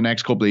rematch in the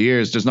next couple of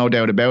years. There's no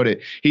doubt about it.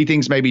 He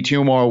thinks maybe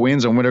 2 more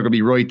wins and Whittaker will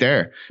be right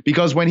there.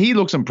 Because when he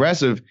looks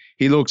impressive,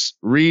 he looks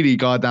really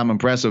goddamn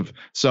impressive.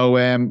 So,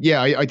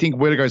 I think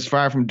Whittaker's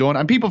far from done.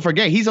 And people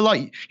forget, he's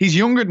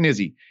younger than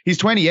Izzy. He's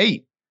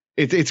 28.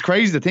 It's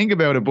crazy to think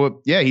about it, but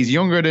yeah, he's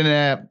younger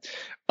than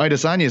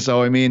Adesanya.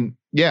 So I mean,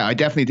 yeah, I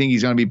definitely think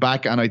he's going to be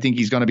back, and I think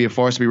he's going to be a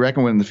force to be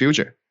reckoned with in the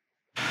future.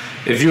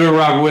 If you were in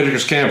Robert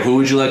Whittaker's camp, who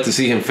would you like to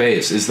see him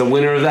face? Is the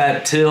winner of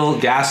that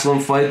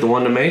Till-Gastelum fight the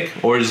one to make,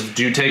 or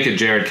do you take a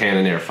Jared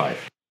Cannonier fight?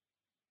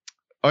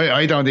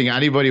 I don't think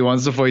anybody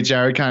wants to fight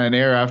Jared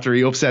Cannonier after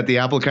he upset the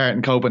apple cart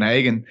in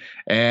Copenhagen.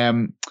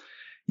 I'd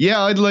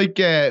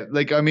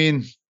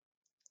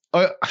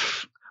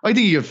I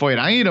think he could fight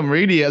any of them,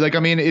 really. Like, I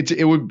mean,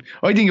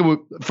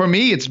 for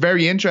me, it's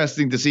very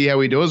interesting to see how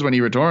he does when he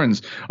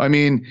returns. I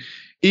mean,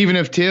 even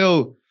if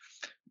Till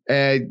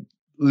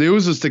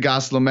loses to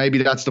Gastelum, maybe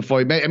that's the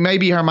fight.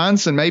 Maybe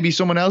Hermanson, maybe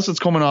someone else that's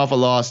coming off a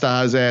loss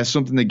that has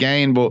something to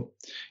gain. But,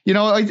 you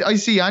know, I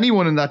see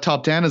anyone in that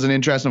top 10 as an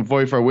interesting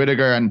fight for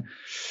Whittaker. And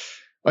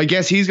I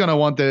guess he's going to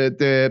want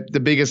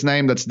the biggest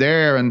name that's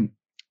there. And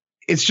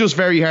it's just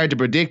very hard to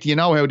predict. You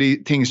know how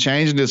things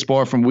change in this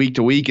sport from week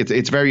to week.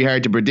 It's very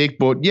hard to predict.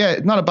 But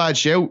yeah, not a bad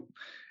shout.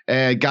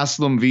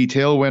 Gastelum v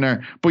Till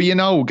winner. But you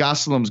know,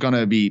 Gastelum's going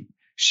to be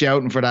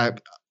shouting for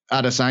that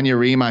Adesanya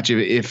rematch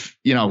if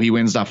you know he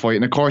wins that fight.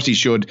 And of course he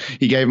should.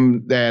 He gave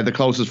him the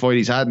closest fight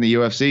he's had in the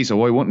UFC. So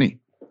why wouldn't he?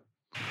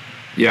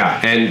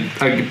 Yeah,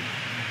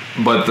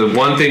 but the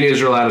one thing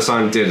Israel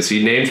Adesanya did is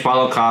he named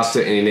Paulo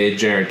Costa and he named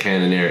Jared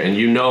Cannonier. And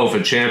you know if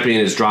a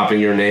champion is dropping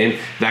your name,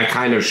 that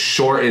kind of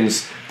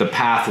shortens the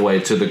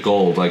pathway to the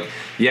gold. Like,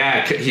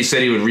 yeah, he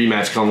said he would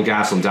rematch Cub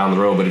Swanson down the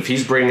road, but if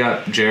he's bringing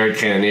up Jared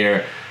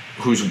Cannonier,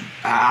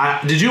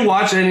 did you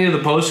watch any of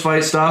the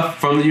post-fight stuff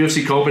from the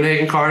UFC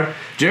Copenhagen card?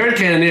 Jared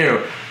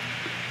Cannonier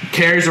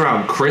carries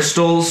around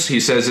crystals.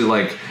 He says it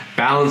like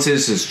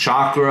balances his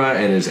chakra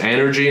and his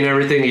energy and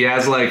everything.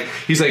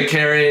 He's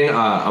carrying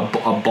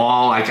a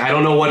ball. Like, I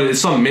don't know what it is,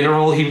 some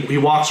mineral he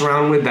walks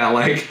around with that,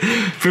 like,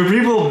 for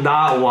people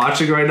not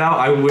watching right now,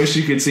 I wish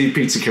you could see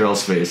Pete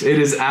Carroll's face. It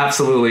is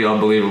absolutely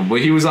unbelievable.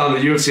 He was on the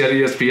UFC at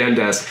ESPN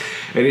desk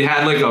and he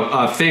had like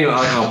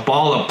a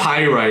ball of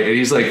pyrite, and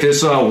he's like,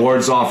 this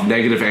wards off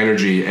negative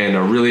energy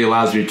and really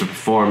allows me to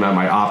perform at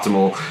my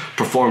optimal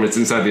performance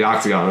inside the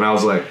octagon. And I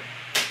was like,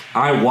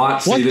 I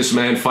want to see this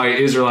man fight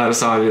Israel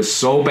Adesanya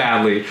so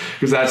badly,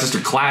 because that's just a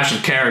clash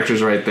of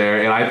characters right there.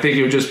 And I think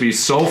it would just be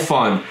so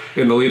fun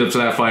in the lead up to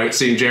that fight,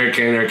 seeing Jared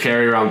Cannonier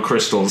carry around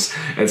crystals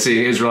and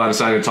seeing Israel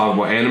Adesanya talk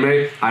about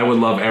anime. I would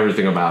love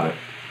everything about it.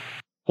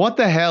 What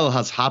the hell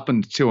has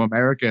happened to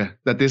America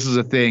that this is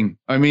a thing?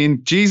 I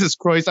mean, Jesus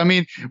Christ. I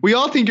mean, we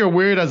all think you're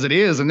weird as it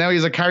is, and now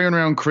he's carrying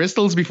around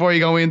crystals before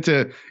you go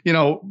into, you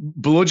know,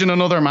 bludgeon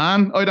another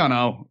man. I don't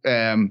know.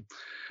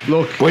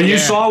 Look, when you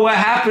saw what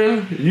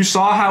happened, you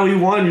saw how he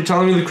won. You're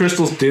telling me the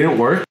crystals didn't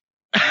work?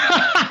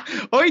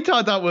 I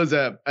thought that was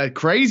a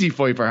crazy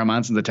fight for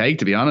Hermanson to take,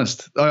 to be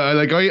honest.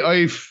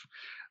 If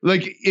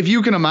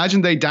you can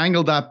imagine, they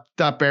dangled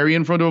that berry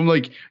in front of him,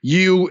 like,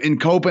 you in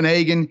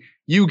Copenhagen,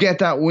 you get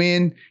that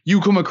win, you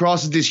come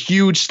across as this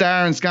huge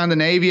star in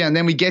Scandinavia, and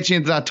then we get you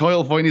into that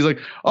title fight, and he's like,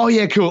 oh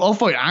yeah, cool, I'll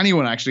fight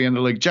anyone actually. And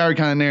they're like, Jared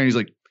Cannonier, and he's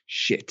like,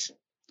 shit.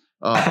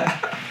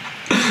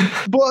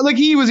 But like,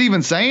 he was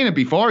even saying it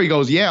before. He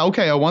goes, yeah,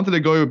 okay, I wanted a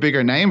guy with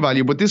bigger name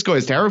value, but this guy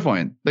is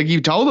terrifying. Like, he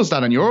told us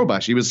that on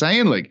Eurobash. He was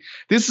saying, like,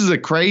 this is a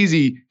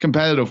crazy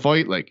competitive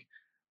fight, like,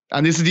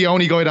 and this is the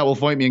only guy that will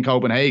fight me in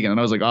Copenhagen. And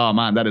I was like, oh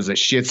man, that is a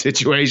shit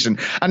situation.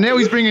 And now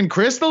he's bringing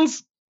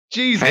crystals?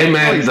 Jesus. Hey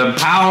man, the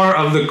power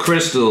of the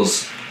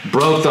crystals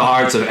broke the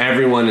hearts of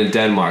everyone in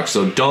Denmark.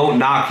 So don't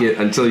knock it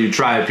until you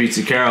try it,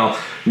 Pete Carroll.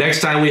 Next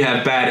time we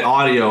have bad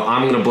audio,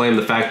 I'm going to blame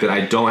the fact that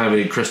I don't have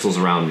any crystals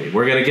around me.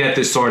 We're going to get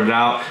this sorted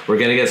out. We're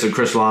going to get some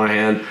crystal on our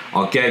hand.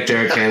 I'll get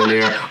Jared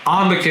Cannonier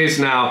on the case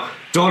now.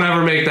 Don't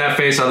ever make that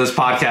face on this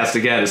podcast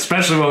again,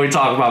 especially when we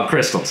talk about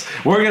crystals.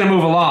 We're going to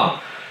move along.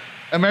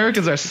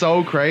 Americans are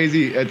so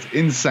crazy. It's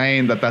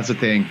insane that that's a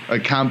thing. I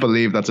can't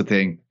believe that's a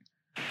thing.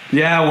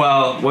 Yeah,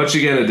 well, what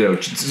you gonna do?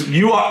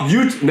 You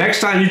next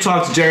time you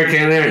talk to Jared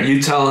Cannonier,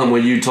 you tell him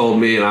what you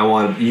told me, and I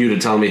want you to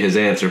tell me his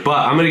answer.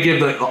 But I'm gonna give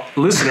the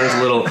listeners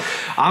a little.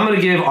 I'm going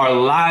to give our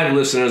live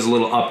listeners a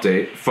little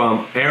update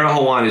from Era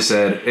Hawani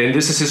said, and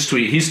this is his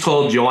tweet. He's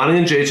told Joanna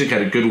Jedrzejczyk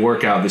had a good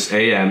workout this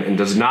AM and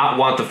does not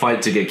want the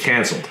fight to get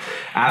canceled.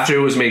 After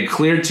it was made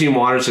clear Team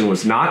Waterson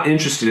was not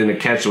interested in a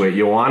catchweight,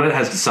 Joanna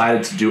has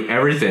decided to do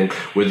everything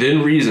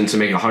within reason to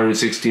make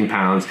 116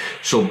 pounds.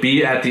 She'll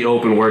be at the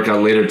open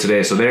workout later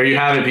today. So there you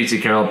have it,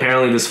 PT Carroll.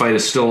 Apparently this fight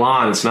is still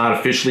on. It's not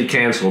officially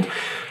canceled.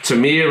 To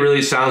me, it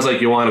really sounds like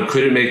Joanna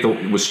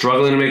was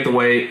struggling to make the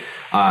weight,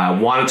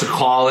 wanted to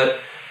call it.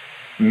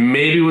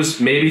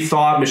 Maybe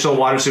thought Michelle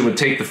Waterson would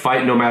take the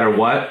fight no matter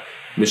what.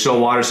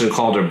 Michelle Waterson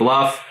called her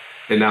bluff,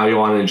 and now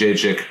Joanna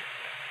Jedrzejczyk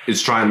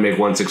is trying to make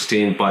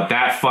 116, but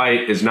that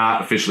fight is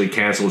not officially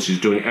canceled. She's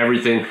doing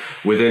everything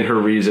within her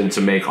reason to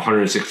make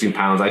 116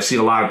 pounds. I've seen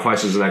a lot of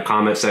questions in that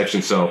comment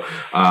section, so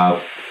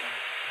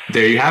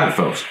there you have it,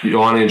 folks.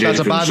 Joanna Jedrzejczyk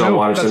and Michelle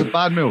Waterson. That's a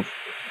bad move.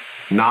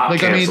 Not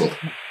canceled.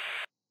 I mean,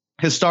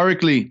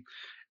 historically,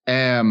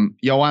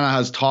 Joanna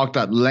has talked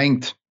at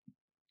length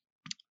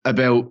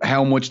about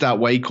how much that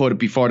weight cut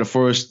before the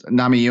first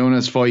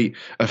Namajunas fight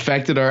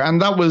affected her,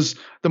 and that was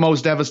the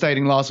most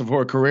devastating loss of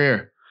her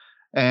career.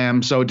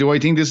 So do I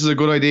think this is a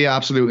good idea?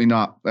 Absolutely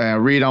not.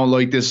 Really don't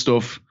like this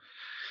stuff.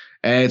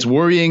 It's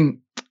worrying.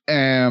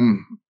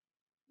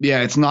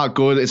 It's not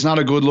good. It's not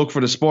a good look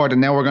for the sport, and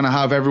now we're going to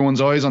have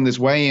everyone's eyes on this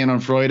weigh-in on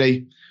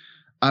Friday,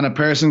 and a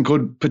person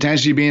could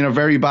potentially be in a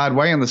very bad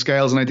way on the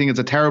scales, and I think it's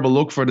a terrible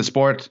look for the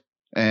sport.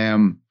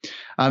 And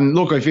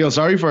look, I feel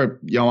sorry for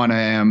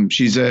Joanna.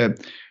 She's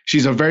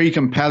a very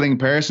compelling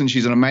person.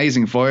 She's an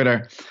amazing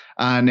fighter,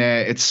 and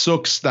it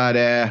sucks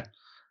that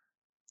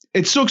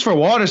it sucks for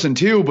Waterson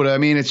too. But I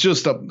mean, it's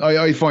just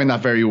I find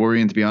that very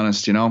worrying, to be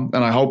honest. And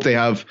I hope they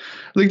have,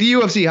 like the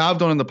UFC have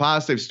done in the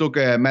past, they've stuck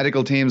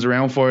medical teams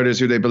around fighters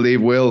who they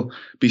believe will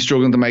be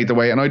struggling to make the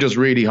weight. And I just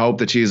really hope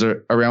that she's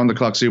around the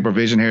clock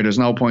supervision here. There's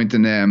no point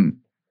in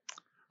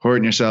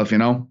hurting yourself.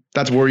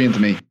 That's worrying to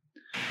me.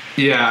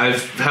 Yeah,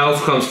 if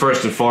health comes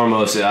first and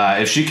foremost.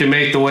 If she can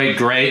make the weight,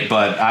 great.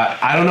 But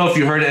I don't know if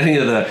you heard any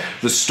of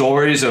the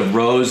stories of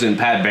Rose and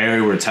Pat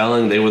Barry were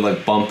telling. They would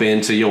like bump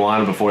into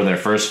Joanna before their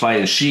first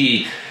fight,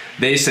 and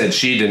they said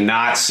she did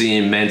not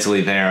seem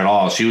mentally there at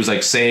all. She was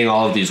like saying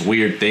all of these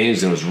weird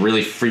things and was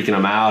really freaking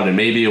them out. And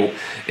maybe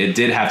it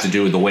did have to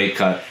do with the weight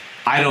cut.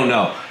 I don't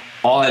know.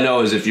 All I know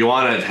is if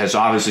Joanna has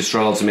obviously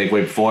struggled to make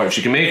weight before, if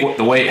she can make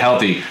the weight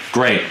healthy,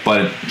 great.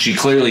 But she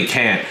clearly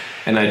can't.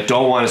 And I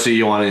don't want to see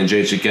Joanna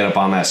Jedrzejczyk get up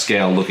on that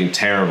scale looking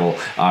terrible,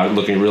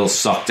 looking real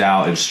sucked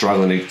out and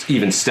struggling to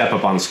even step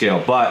up on the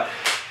scale. But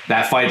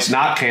that fight's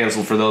not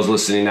canceled for those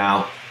listening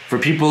now. For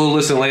people who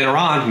listen later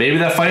on, maybe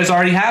that fight has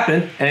already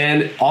happened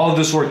and all of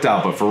this worked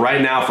out. But for right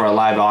now, for our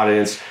live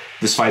audience,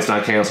 this fight's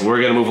not canceled.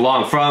 We're going to move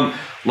along from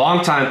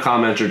longtime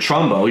commenter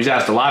Trumbo. He's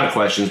asked a lot of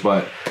questions,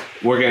 but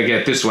we're going to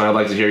get this one. I'd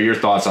like to hear your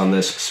thoughts on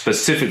this,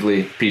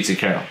 specifically Petesy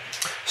Carroll.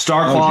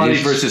 Star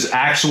quality versus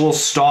actual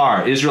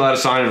star. Israel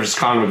Adesanya versus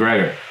Conor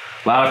McGregor.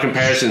 A lot of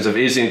comparisons of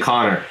Izzy and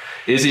Conor.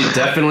 Izzy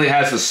definitely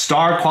has the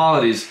star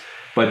qualities,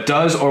 but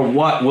does or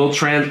will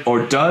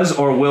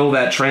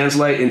that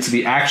translate into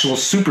the actual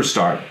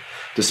superstar?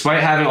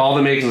 Despite having all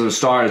the makings of a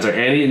star, is there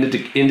any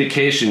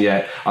indication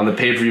yet on the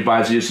pay-per-view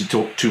buys of UFC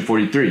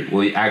 243?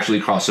 Will he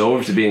actually cross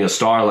over to being a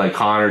star like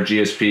Conor,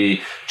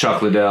 GSP,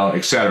 Chuck Liddell,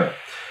 etc.?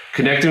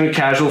 Connecting with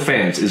casual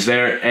fans, is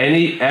there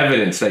any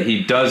evidence that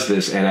he does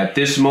this? And at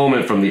this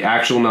moment, from the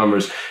actual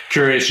numbers,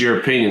 curious your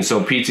opinion.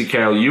 So, PT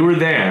Carroll, you were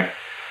there.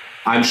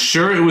 I'm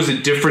sure it was a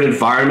different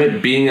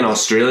environment being in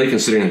Australia,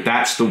 considering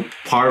that's the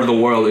part of the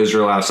world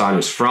Israel Adesanya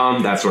is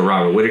from. That's where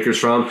Robert Whittaker's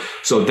from.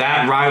 So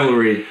that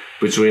rivalry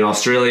between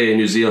Australia and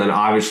New Zealand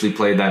obviously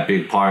played that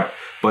big part.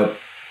 But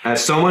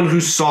as someone who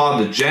saw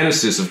the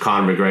genesis of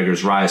Conor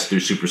McGregor's rise through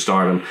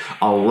superstardom,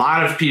 a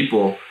lot of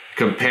people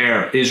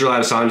compare Israel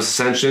Adesanya's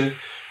ascension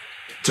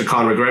to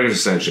Conor McGregor's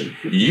ascension.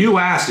 You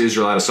asked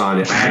Israel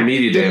Adesanya at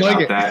Media Day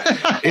about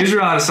that.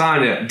 Israel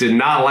Adesanya did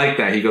not like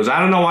that. He goes, I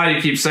don't know why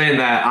you keep saying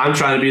that. I'm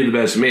trying to be the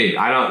best me.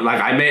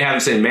 I may have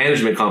the same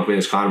management company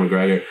as Conor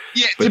McGregor.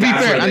 Yeah, to be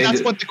fair, and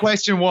that's what the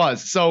question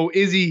was. So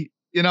is he,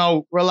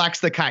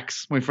 relax the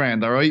cax, my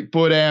friend, all right?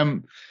 But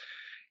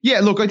yeah,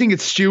 look, I think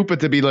it's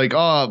stupid to be like,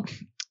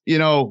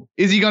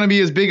 is he going to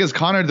be as big as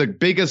Conor, the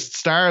biggest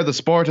star the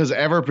sport has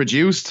ever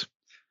produced?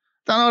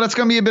 I don't know, that's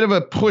going to be a bit of a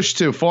push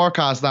to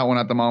forecast that one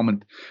at the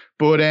moment.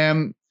 But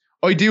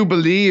I do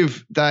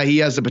believe that he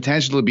has the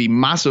potential to be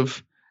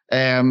massive.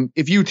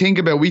 If you think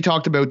about, we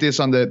talked about this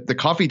on the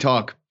coffee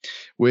talk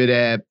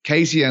with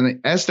Casey and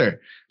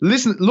Esther.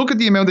 Look at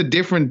the amount of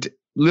different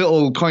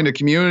little kind of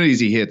communities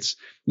he hits.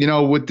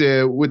 With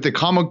the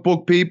comic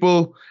book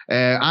people,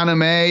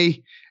 anime.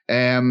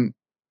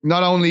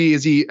 Not only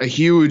is he a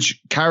huge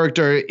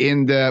character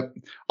in the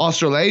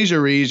Australasia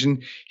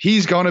region,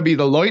 he's going to be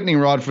the lightning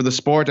rod for the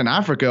sport in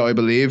Africa, I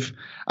believe.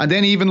 And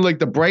then even like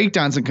the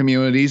breakdancing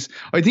communities,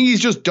 I think he's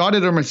just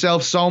dotted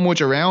himself so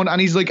much around,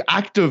 and he's like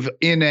active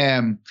in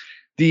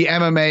the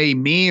MMA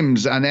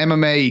memes and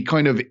MMA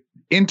kind of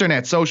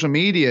internet, social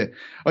media,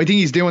 I think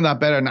he's doing that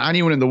better than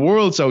anyone in the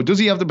world. So does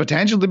he have the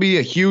potential to be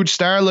a huge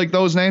star like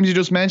those names you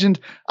just mentioned?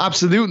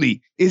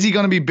 Absolutely. Is he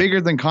going to be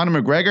bigger than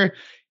Conor McGregor?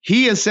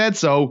 He has said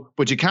so,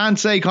 but you can't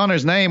say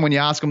Conor's name when you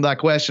ask him that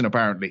question,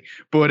 apparently.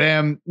 But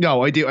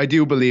no, I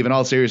do believe, in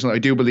all seriousness, I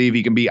do believe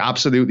he can be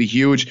absolutely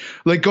huge.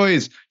 Like,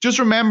 guys, just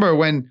remember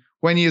when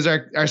you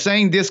are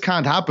saying this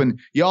can't happen,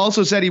 you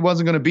also said he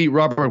wasn't going to beat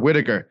Robert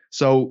Whittaker.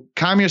 So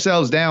calm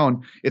yourselves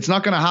down. It's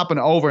not going to happen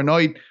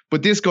overnight,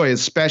 but this guy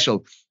is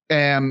special.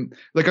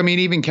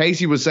 Even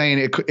Casey was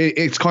saying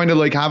it's kind of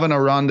like having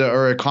a Ronda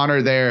or a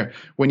Conor there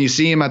when you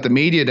see him at the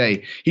media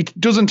day. He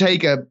doesn't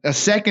take a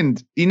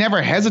second. He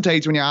never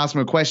hesitates when you ask him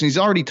a question. He's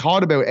already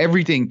thought about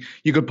everything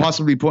you could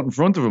possibly put in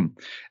front of him.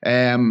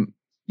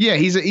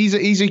 He's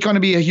going to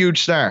be a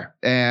huge star.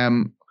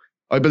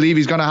 I believe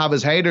he's going to have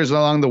his haters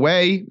along the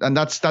way, and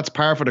that's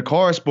par for the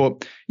course.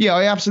 But yeah,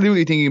 I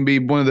absolutely think he can be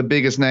one of the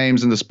biggest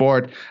names in the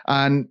sport,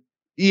 and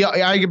he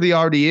arguably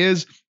already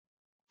is.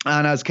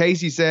 And as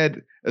Casey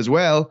said as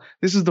well,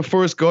 this is the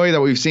first guy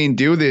that we've seen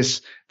do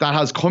this that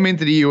has come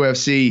into the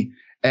UFC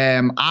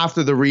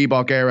after the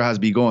Reebok era has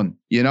begun.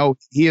 You know,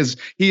 he has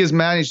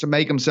managed to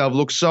make himself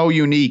look so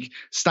unique,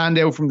 stand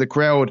out from the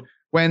crowd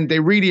when they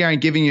really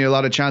aren't giving you a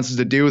lot of chances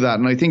to do that.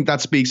 And I think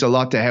that speaks a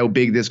lot to how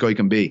big this guy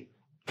can be.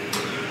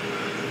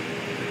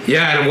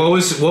 Yeah, and what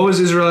was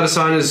Israel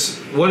Adesanya's?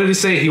 What did he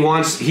say?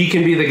 He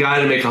can be the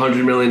guy to make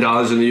 $100 million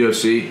in the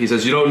UFC. He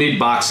says you don't need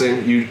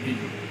boxing.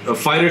 A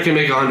fighter can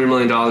make $100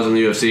 million in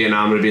the UFC, and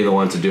I'm going to be the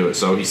one to do it.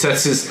 So he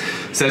sets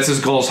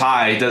his goals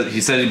high. He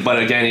said, but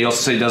again, he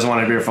also said he doesn't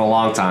want to be here for a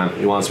long time.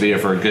 He wants to be here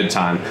for a good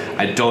time.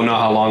 I don't know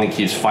how long he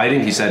keeps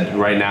fighting. He said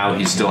right now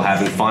he's still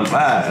having fun.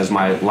 As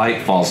my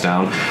light falls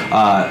down.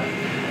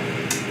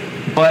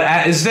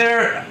 But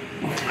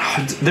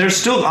there's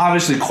still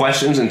obviously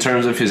questions in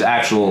terms of his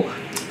actual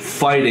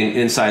fighting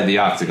inside the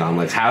octagon.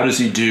 Like, how does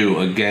he do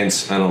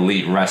against an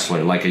elite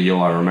wrestler like a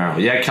Yoel Romero?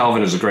 Yeah,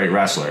 Kelvin is a great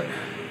wrestler.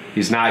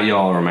 He's not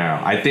Yoel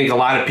Romero. I think a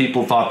lot of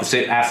people asked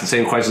the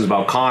same questions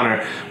about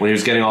Conor when he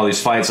was getting all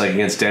these fights, like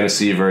against Dennis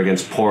Seaver,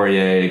 against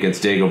Poirier,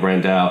 against Diego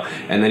Brandel,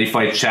 and then he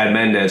fights Chad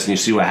Mendes, and you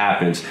see what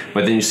happens.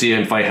 But then you see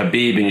him fight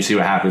Khabib, and you see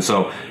what happens.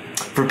 So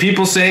for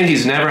people saying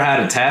he's never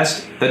had a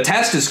test, the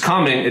test is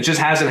coming. It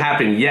just hasn't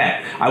happened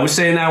yet. I was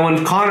saying that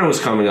when Conor was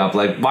coming up,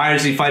 like, why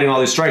is he fighting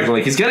all these strikers?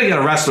 Like, he's going to get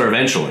a wrestler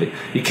eventually.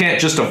 You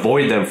can't just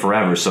avoid them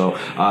forever. So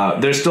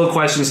there's still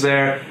questions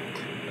there.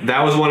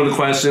 That was one of the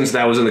questions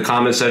that was in the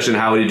comment section.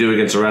 How would he do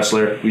against a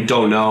wrestler? We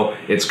don't know.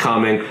 It's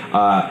coming.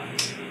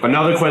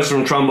 Another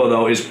question from Trumbo,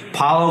 though, is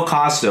Paulo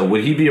Costa,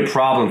 would he be a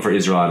problem for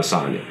Israel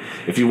Adesanya?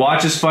 If you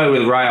watch his fight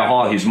with Uriah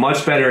Hall, he's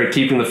much better at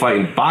keeping the fight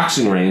in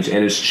boxing range,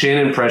 and his chin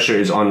and pressure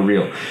is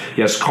unreal.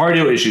 He has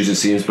cardio issues, it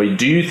seems, but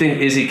do you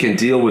think Izzy can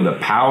deal with the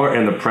power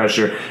and the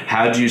pressure?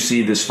 How do you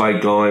see this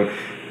fight going?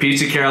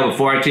 Pizza Carroll,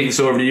 before I kick this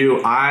over to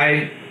you,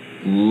 I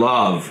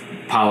love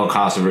Paulo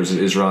Costa versus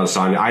Israel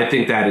Adesanya. I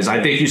think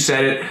you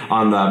said it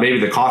on maybe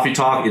the coffee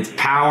talk. It's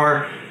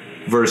power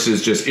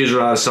versus just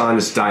Israel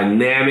Adesanya's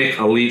dynamic,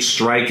 elite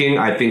striking.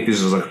 I think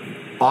this is an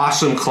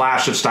awesome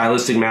clash of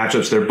stylistic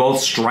matchups. They're both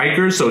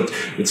strikers, so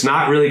it's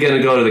not really going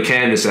to go to the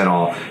canvas at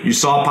all. You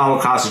saw Paulo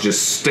Costa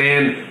just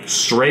stand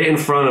straight in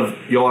front of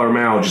Yoel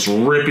Romero, just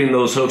ripping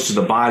those hooks to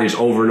the bodies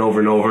over and over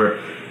and over.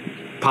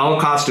 Paulo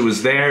Costa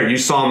was there. You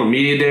saw him at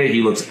media day.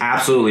 He looks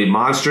absolutely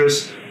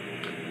monstrous.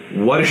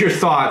 What are your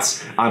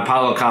thoughts on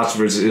Paulo Costa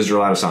versus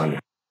Israel Adesanya?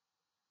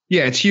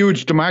 Yeah, it's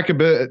huge. The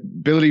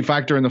marketability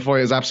factor in the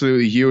fight is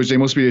absolutely huge. They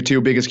must be the two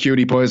biggest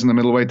cutie pies in the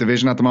middleweight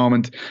division at the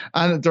moment.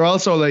 And they're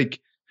also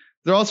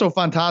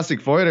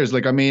fantastic fighters.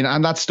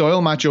 And that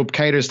style matchup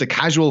caters to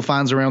casual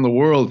fans around the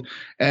world.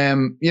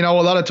 A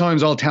lot of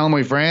times I'll tell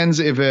my friends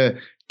if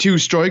two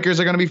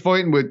strikers are going to be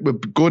fighting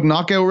with good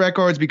knockout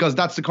records, because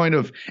that's the kind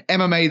of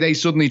MMA they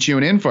suddenly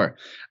tune in for.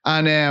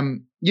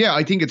 And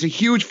I think it's a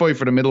huge fight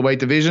for the middleweight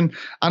division,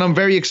 and I'm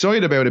very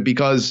excited about it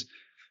because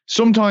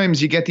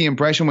sometimes you get the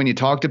impression when you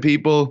talk to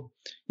people,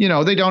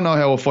 they don't know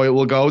how a fight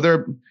will go.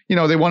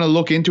 They want to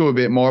look into it a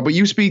bit more. But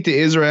you speak to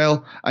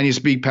Israel and you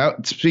speak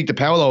to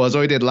Paulo, as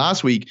I did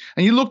last week,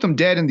 and you look them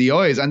dead in the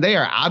eyes, and they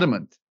are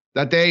adamant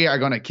that they are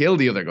going to kill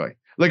the other guy.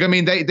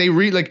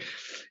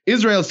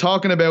 Israel's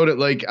talking about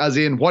it as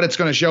in what it's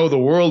going to show the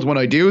world when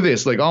I do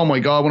this. Oh my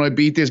God, when I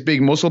beat this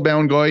big muscle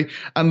bound guy.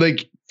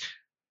 And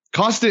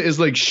Costa is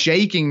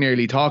shaking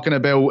nearly, talking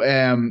about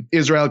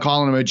Israel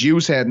calling him a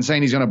juice head and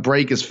saying he's going to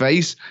break his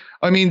face.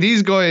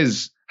 These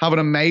guys have an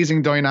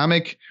amazing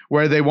dynamic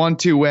where they want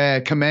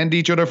to commend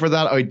each other for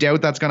that. I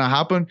doubt that's going to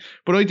happen,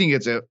 but I think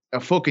it's a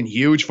fucking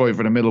huge fight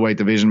for the middleweight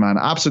division, man.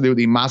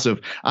 Absolutely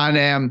massive.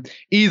 And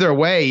either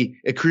way,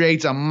 it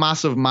creates a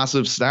massive,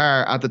 massive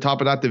star at the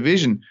top of that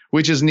division,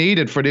 which is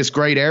needed for this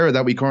great era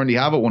that we currently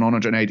have at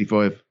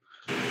 185.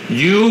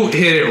 You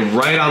hit it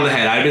right on the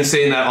head. I've been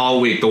saying that all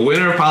week. The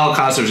winner of Paulo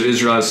Costa versus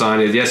Israel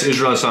Adesanya. Yes,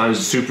 Israel Adesanya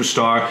is a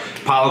superstar.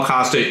 Paulo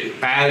Costa,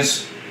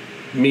 as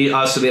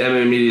us in the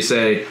MMA media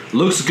say,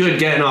 looks good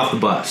getting off the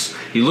bus.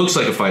 He looks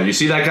like a fighter. You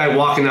see that guy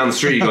walking down the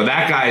street, you go,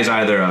 that guy is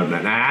either an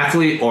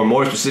athlete or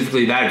more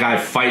specifically, that guy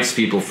fights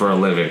people for a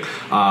living.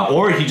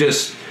 Or he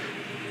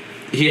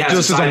has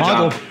a side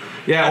job.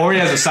 Yeah, or he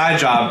has a side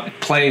job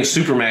playing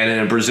Superman in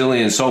a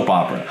Brazilian soap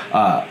opera.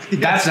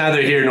 That's neither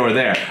here nor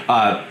there.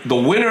 The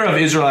winner of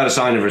Israel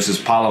Adesanya versus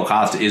Paulo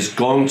Costa is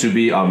going to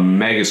be a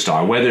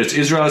megastar. Whether it's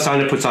Israel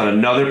Adesanya puts on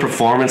another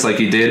performance like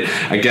he did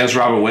against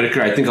Robert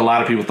Whittaker, I think a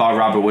lot of people thought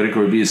Robert Whittaker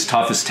would be his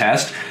toughest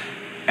test.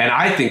 And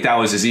I think that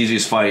was his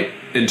easiest fight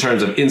in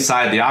terms of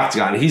inside the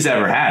octagon he's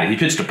ever had. He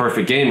pitched a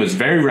perfect game. It was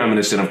very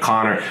reminiscent of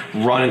Conor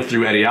running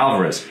through Eddie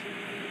Alvarez.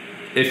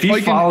 If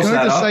he follows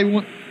that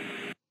up...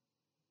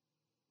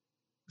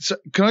 So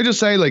can I just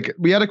say, like,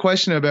 we had a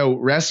question about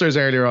wrestlers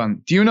earlier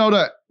on. Do you know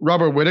that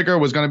Robert Whittaker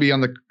was going to be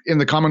in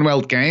the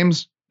Commonwealth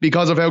Games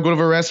because of how good of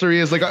a wrestler he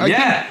is? Like,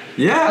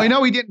 I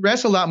know he didn't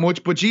wrestle that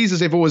much, but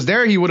Jesus, if it was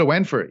there, he would have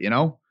went for it. You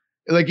know,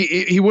 like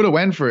he would have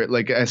went for it.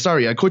 Like,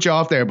 sorry, I cut you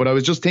off there, but I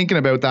was just thinking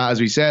about that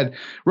as we said.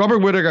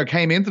 Robert Whittaker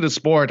came into the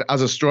sport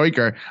as a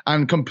striker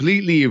and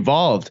completely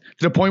evolved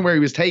to the point where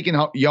he was taking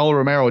Yoel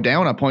Romero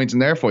down at points in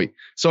their fight.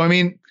 So I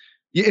mean,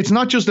 it's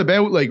not just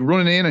about like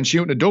running in and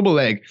shooting a double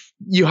leg.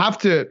 You have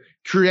to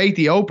create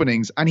the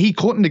openings, and he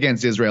couldn't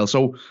against Israel.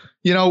 So,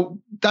 you know,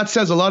 that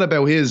says a lot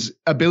about his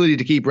ability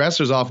to keep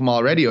wrestlers off him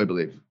already, I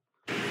believe.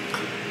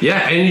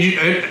 Yeah,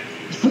 and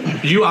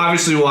you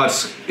obviously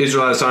watched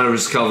Israel Adesanya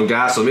versus Kelvin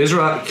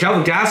Gastelum.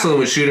 Kelvin Gastelum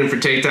was shooting for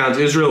takedowns.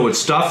 Israel would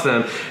stuff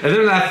them. And then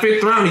in that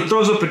fifth round, he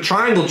throws up a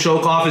triangle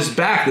choke off his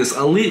back. This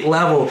elite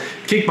level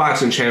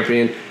kickboxing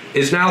champion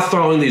is now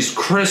throwing these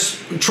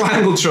crisp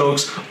triangle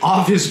chokes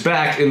off his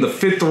back in the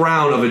fifth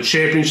round of a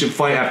championship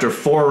fight after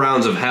 4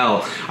 rounds of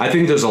hell. I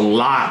think there's a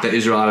lot that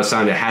Israel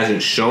Adesanya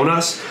hasn't shown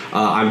us.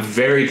 I'm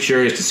very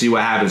curious to see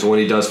what happens when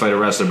he does fight a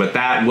wrestler, but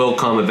that will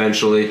come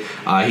eventually.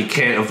 He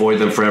can't avoid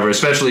them forever,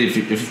 especially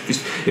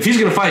if he's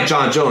going to fight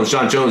Jon Jones.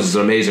 Jon Jones is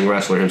an amazing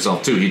wrestler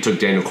himself, too. He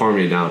took Daniel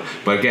Cormier down.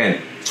 But again,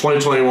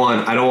 2021,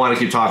 I don't want to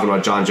keep talking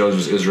about Jon Jones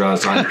versus Israel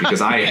Adesanya because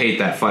I hate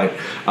that fight.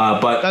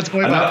 But that's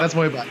my bad. That's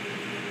my bad.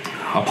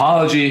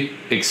 Apology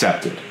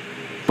accepted.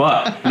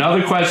 But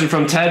another question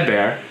from Ted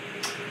Bear.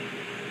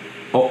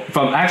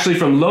 From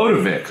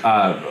Lodovic.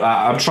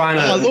 I'm trying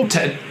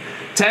to.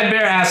 Ted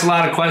Bear asked a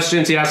lot of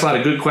questions. He asked a lot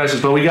of good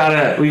questions, but we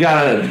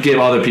gotta give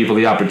other people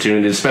the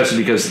opportunity, especially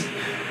because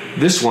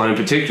this one in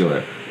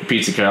particular,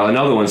 Pizza Carroll,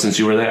 another one since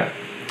you were there.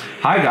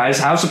 Hi guys,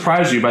 how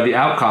surprised are you by the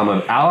outcome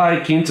of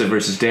Ali Quinta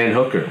versus Dan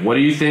Hooker? What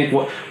do you think?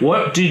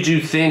 What did you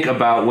think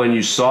about when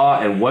you saw,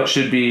 and what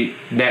should be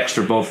next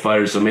for both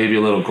fighters? So maybe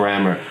a little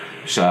grammar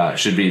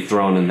should be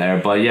thrown in there.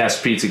 But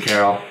yes, Pizza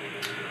Carroll.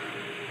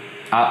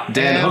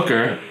 Dan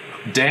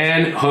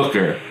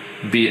Hooker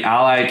beat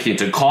Ali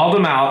Quinta, called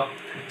him out,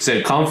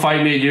 said, come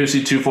fight me at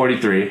UFC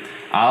 243.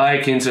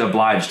 Ali Quinta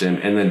obliged him,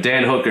 and then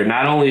Dan Hooker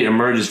not only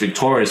emerges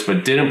victorious,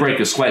 but didn't break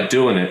a sweat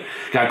doing it.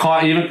 Got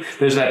caught even,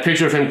 there's that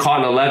picture of him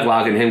caught in a leg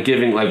lock and him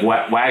giving, like,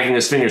 wagging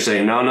his finger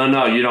saying,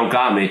 no, you don't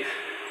got me.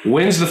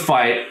 Wins the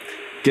fight,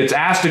 gets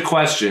asked a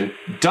question,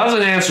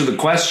 doesn't answer the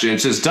question,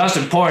 says,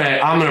 Dustin Poirier,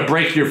 I'm going to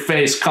break your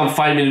face, come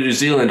fight me in New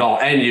Zealand, I'll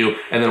end you,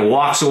 and then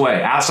walks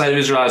away. Outside of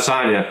Israel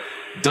Adesanya,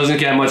 doesn't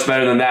get much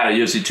better than that at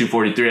UFC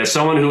 243. As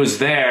someone who was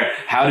there,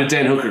 how did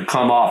Dan Hooker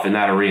come off in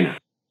that arena?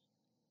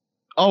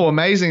 Oh,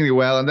 amazingly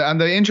well. And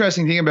the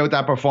interesting thing about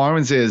that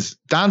performance is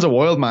Dan's a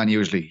wild man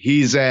usually.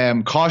 He's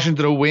caution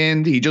to the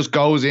wind. He just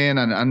goes in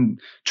and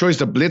tries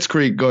to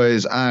blitzkrieg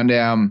guys. And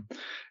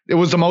it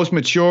was the most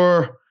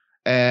mature,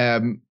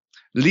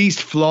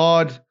 least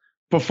flawed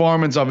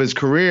performance of his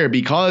career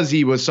because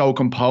he was so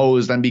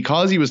composed and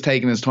because he was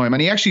taking his time.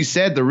 And he actually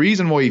said the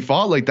reason why he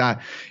fought like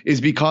that is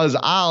because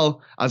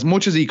Al, as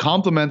much as he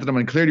complimented him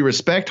and clearly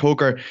respect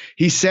Hooker,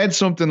 he said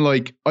something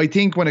like, I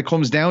think when it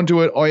comes down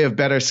to it, I have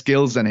better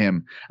skills than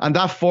him. And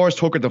that forced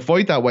Hooker to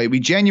fight that way. We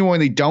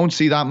genuinely don't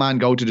see that man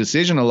go to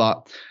decision a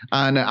lot.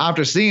 And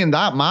after seeing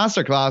that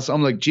masterclass,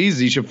 I'm like, Jesus,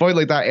 he should fight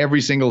like that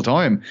every single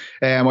time.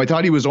 I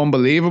thought he was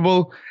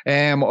unbelievable.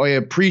 I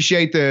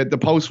appreciate the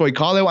post-fight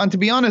call out. And to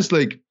be honest,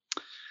 like,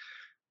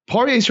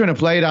 Poirier's trying to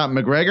play that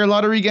McGregor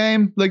lottery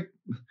game. Like,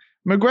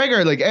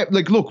 McGregor,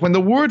 like, look, when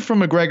the word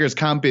from McGregor's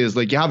camp is,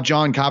 like, you have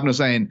John Kavanagh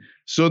saying,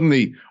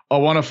 suddenly, I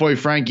want to fight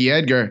Frankie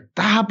Edgar,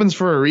 that happens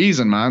for a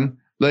reason, man.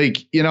 Like,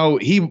 you know,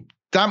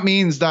 that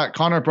means that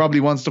Conor probably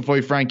wants to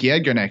fight Frankie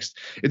Edgar next.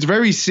 It's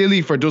very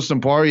silly for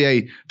Dustin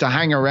Poirier to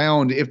hang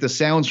around if the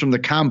sounds from the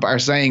camp are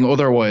saying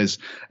otherwise.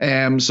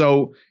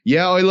 So,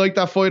 yeah, I like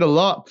that fight a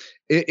lot.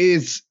 It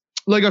is,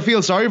 like, I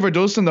feel sorry for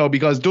Dustin, though,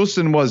 because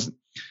Dustin was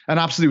an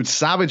absolute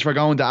savage for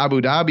going to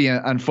Abu Dhabi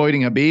and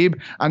fighting Habib.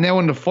 And now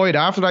in the fight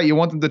after that, you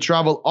want him to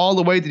travel all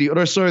the way to the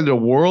other side of the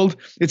world.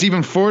 It's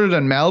even further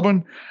than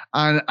Melbourne.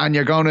 And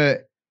you're going to,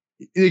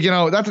 you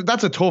know,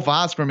 that's a tough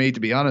ask for me, to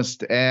be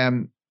honest.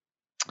 I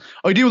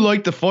do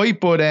like the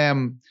fight, but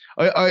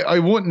I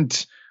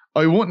wouldn't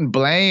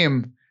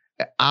blame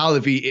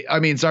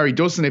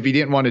Dustin, if he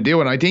didn't want to do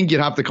it. And I think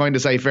you'd have to kind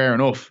of say fair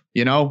enough,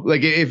 you know,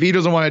 like if he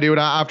doesn't want to do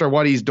that after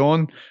what he's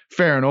done,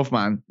 fair enough,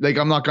 man. Like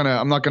I'm not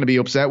gonna be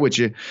upset with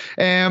you.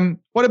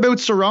 What about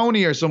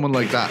Cerrone or someone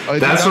like that?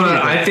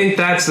 I think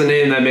that's the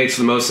name that makes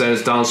the most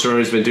sense. Donald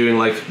Cerrone's been doing,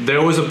 like,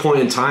 there was a point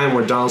in time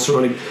where Donald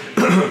Cerrone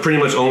pretty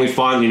much only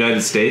fought in the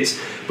United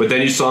States, but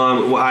then you saw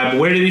him.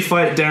 Where did he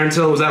fight Darren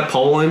Till? Was that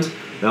Poland?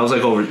 That was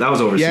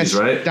overseas,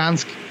 right?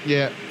 Dansk.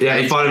 Yeah. Yeah,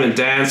 he fought him in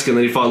Dansk, and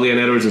then he fought Leon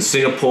Edwards in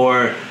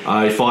Singapore.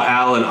 He fought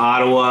Al in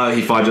Ottawa.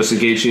 He fought Justin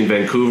Gaethje in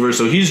Vancouver.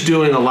 So he's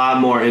doing a lot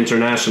more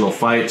international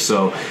fights.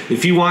 So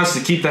if he wants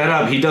to keep that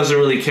up, he doesn't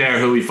really care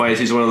who he fights.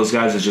 He's one of those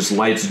guys that just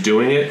likes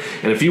doing it.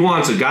 And if he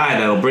wants a guy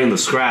that'll bring the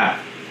scrap,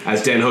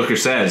 as Dan Hooker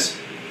says,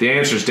 the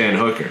answer is Dan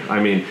Hooker.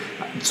 I mean,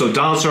 so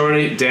Donald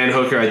Cerrone, Dan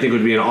Hooker, I think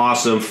would be an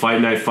awesome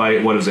fight night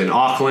fight. What is it, in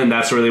Auckland?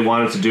 That's where they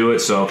wanted to do it.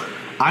 So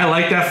I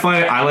like that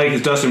fight. I like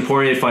his Dustin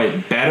Poirier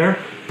fight better,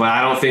 but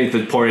I don't think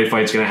the Poirier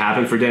fight's going to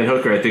happen for Dan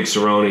Hooker. I think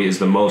Cerrone is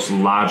the most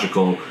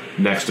logical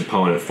next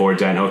opponent for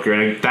Dan Hooker,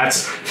 and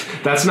that's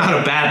not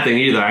a bad thing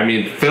either. I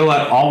mean,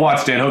 I'll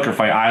watch Dan Hooker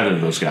fight either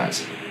of those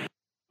guys.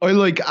 I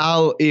like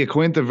Al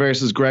Iaquinta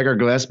versus Gregor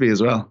Gillespie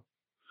as well.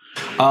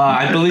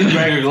 I believe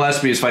Gregor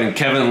Gillespie is fighting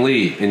Kevin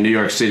Lee in New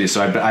York City,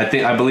 so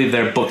I believe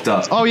they're booked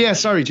up. Oh yeah,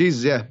 sorry,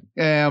 Jesus, yeah.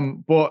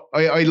 But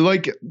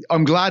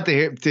I'm glad to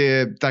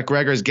hear that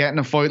Gregor's getting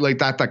a fight like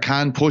that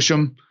can push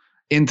him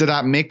into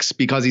that mix,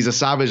 because he's a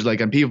savage,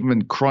 like, and people have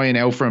been crying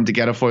out for him to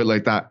get a fight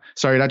like that.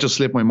 Sorry, that just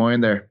slipped my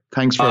mind there.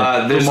 Thanks for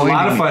there's a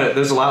lot of fight.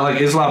 There's a lot,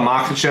 like Islam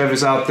Makhachev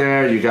is out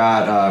there. You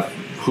got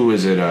who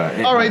is it?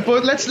 All right,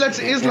 but let's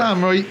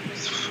Islam, right?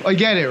 I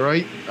get it,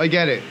 right? I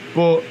get it,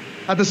 but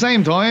at the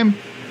same time,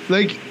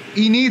 like,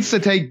 he needs to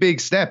take big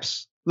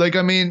steps. Like,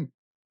 I mean,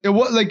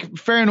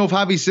 fair enough,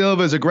 Javi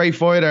Silva is a great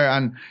fighter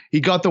and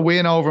he got the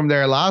win over him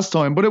there last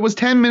time, but it was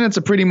 10 minutes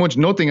of pretty much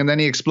nothing and then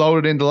he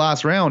exploded in the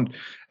last round.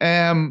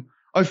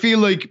 I feel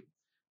like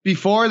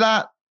before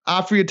that,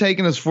 after he had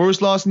taken his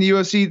first loss in the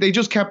UFC, they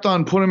just kept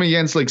on putting him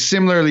against like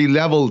similarly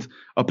leveled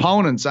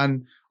opponents,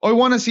 and I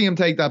want to see him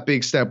take that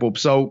big step up.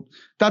 So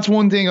that's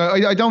one thing.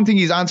 I don't think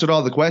he's answered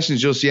all the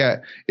questions just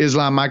yet,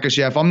 Islam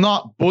Makhachev. I'm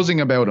not buzzing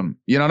about him.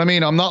 You know what I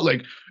mean? I'm not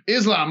like,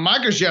 Islam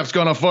Makhachev's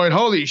going to fight.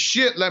 Holy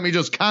shit, let me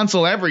just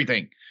cancel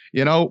everything.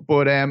 You know,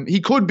 but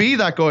he could be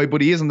that guy,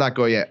 but he isn't that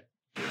guy yet.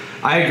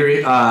 I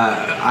agree.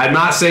 I'm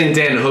not saying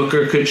Dan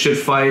Hooker should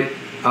fight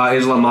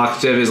Islam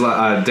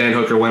Makhachev. Dan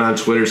Hooker went on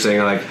Twitter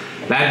saying, like,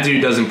 that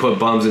dude doesn't put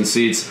bums in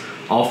seats.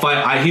 I'll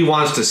fight. He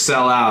wants to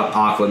sell out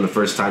Auckland the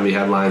first time he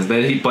headlines.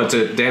 But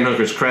to Dan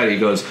Hooker's credit, he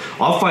goes,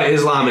 I'll fight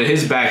Islam in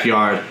his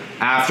backyard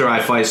after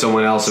I fight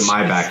someone else in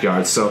my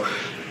backyard. So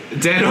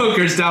Dan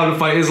Hooker's down to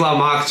fight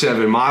Islam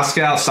Makhachev in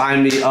Moscow.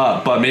 Sign me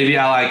up. But maybe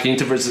Al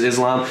Iaquinta versus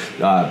Islam.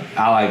 Al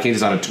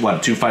Iaquinta's on a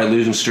 2-fight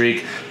losing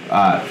streak.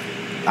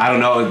 I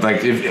don't know.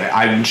 Like,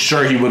 I'm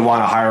sure he would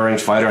want a higher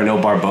ranked fighter. I know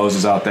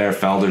Barboza's out there,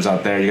 Felder's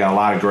out there. You got a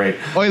lot of great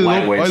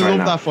lightweights right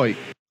now. That fight.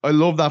 I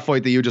love that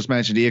fight that you just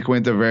mentioned,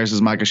 Iaquinta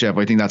versus Makhachev.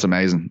 I think that's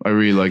amazing. I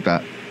really like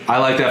that. I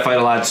like that fight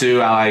a lot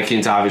too. Al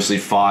Iaquinta obviously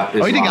fought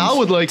Islam's I think Al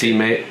would like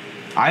teammate.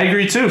 I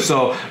agree too.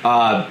 So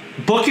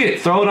book it.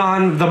 Throw it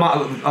on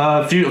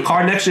the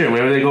card next year.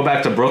 Maybe they go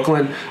back to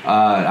Brooklyn.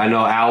 I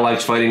know Al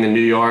likes fighting in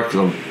New York.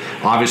 So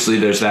obviously,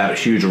 there's that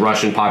huge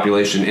Russian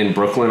population in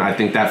Brooklyn. I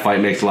think that fight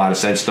makes a lot of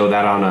sense. Throw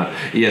that on a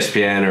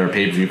ESPN or a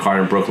pay-per-view card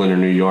in Brooklyn or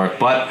New York.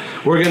 But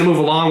we're going to move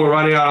along. We're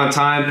running out on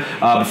time.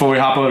 Before we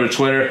hop over to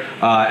Twitter,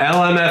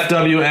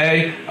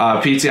 LMFWA,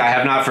 PT, I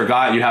have not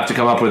forgot. You have to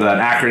come up with an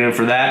acronym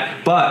for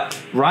that. But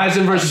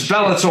Rizin versus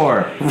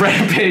Bellator,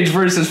 Rampage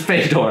versus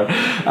Fedor.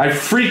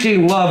 I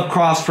freaking love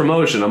cross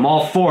promotion. I'm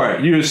all for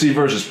it. UFC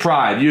versus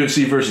Pride,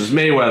 UFC versus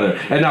Mayweather,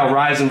 and now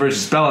Rizin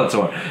versus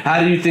Bellator. How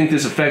do you think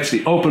this affects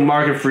the open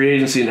market free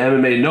agency in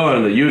MMA,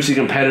 knowing the UFC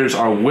competitors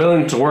are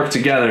willing to work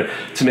together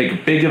to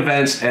make big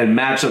events and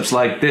matchups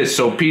like this?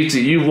 So, PT,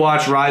 you've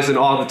watched Rizin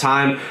all the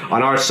time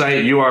on our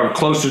site. You are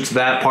closer to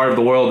that part of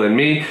the world than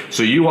me,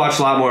 so you watch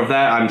a lot more of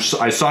that.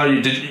 I saw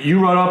you. Did you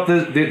write up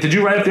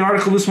the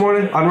article this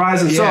morning on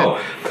Rizin?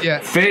 Yeah.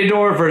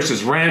 Fedor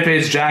versus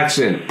Rampage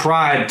Jackson.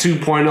 Pride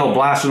 2.0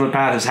 Blast from the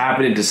Past is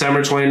happening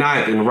December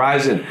 29th in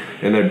Rizin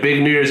in their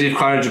big New Year's Eve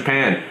card in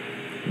Japan.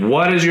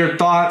 What is your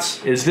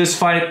thoughts? Is this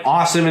fight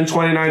awesome in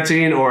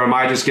 2019, or am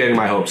I just getting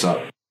my hopes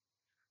up?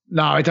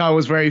 No, I thought it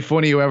was very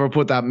funny whoever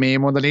put that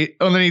meme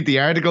underneath the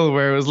article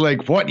where it was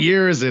like, what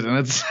year is it? And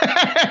it's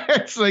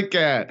it's like,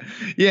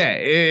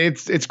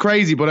 it's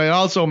crazy, but it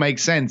also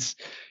makes sense.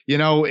 You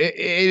know,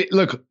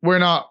 look, we're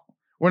not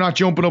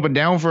jumping up and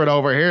down for it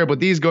over here, but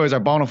these guys are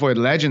bona fide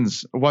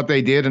legends of what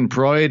they did in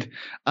Pride.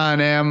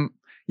 And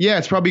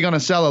it's probably going to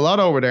sell a lot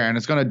over there, and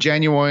it's going to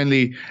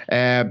genuinely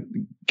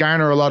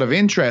garner a lot of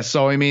interest.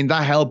 So, I mean,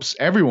 that helps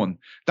everyone.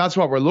 That's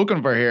what we're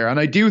looking for here. And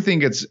I do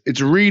think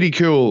it's really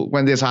cool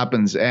when this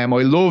happens. I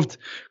loved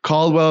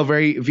Caldwell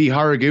v.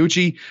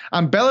 Haraguchi,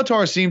 and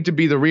Bellator seemed to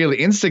be the real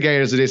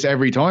instigators of this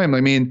every time.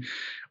 I mean,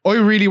 I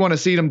really want to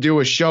see them do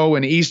a show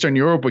in Eastern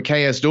Europe with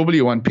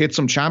KSW and pit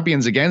some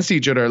champions against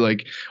each other.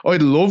 Like,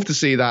 I'd love to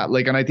see that.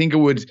 Like, and I think it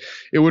would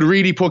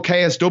really put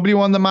KSW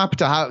on the map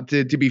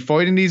to be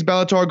fighting these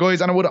Bellator guys,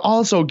 and it would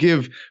also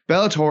give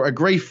Bellator a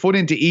great foot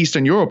into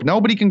Eastern Europe.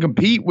 Nobody can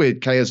compete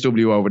with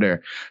KSW over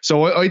there,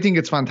 so I think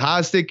it's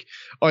fantastic.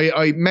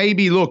 I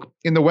maybe look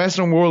in the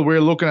Western world,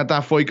 we're looking at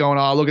that fight going,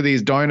 oh, look at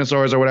these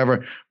dinosaurs or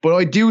whatever. But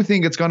I do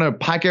think it's going to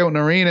pack out an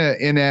arena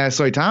in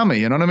Saitama.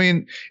 You know what I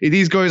mean?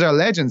 These guys are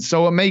legends,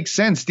 so it makes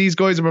sense. These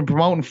guys have been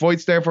promoting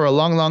fights there for a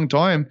long, long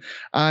time,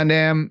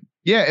 and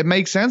yeah, it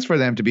makes sense for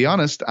them, to be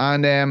honest.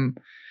 And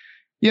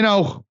you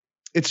know,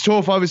 it's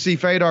tough. Obviously,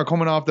 Fedor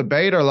coming off the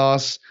Bader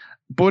loss.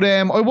 But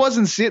I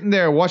wasn't sitting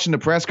there watching the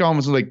press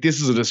conference like,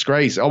 this is a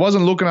disgrace. I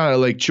wasn't looking at it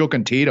like Chuck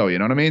and Tito. You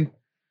know what I mean?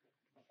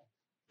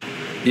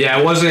 Yeah,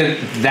 it wasn't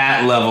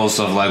that levels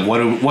of like,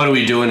 what are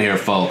we doing here,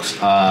 folks?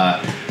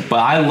 But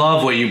I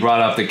love what you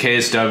brought up, the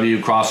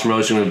KSW cross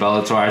promotion with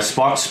Bellator. I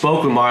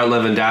spoke with Mario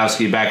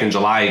Lewandowski back in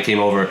July. He came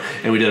over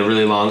and we did a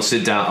really long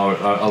sit down, or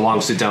a long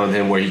sit down with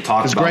him, where he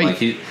talked about like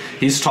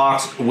he's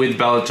talked with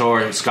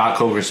Bellator, Scott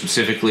Coker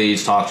specifically.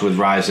 He's talked with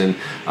Ryzen,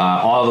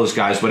 all those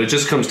guys. But it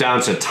just comes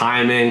down to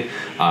timing,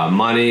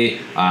 money.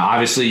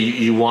 Obviously,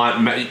 you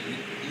want.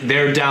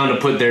 They're down to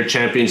put their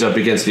champions up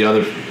against the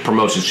other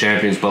promotions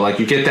champions, but like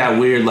you get that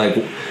weird like,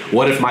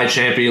 what if my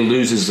champion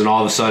loses and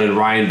all of a sudden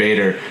Ryan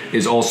Bader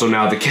is also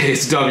now the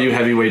KSW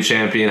heavyweight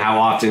champion? How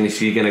often is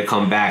he going to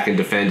come back and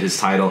defend his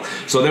title?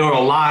 So there were a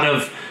lot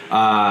of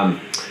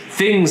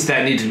things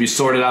that need to be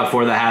sorted out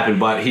before that happened.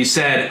 But he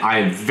said, I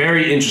am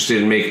very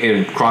interested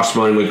in cross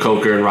promoting with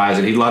Coker and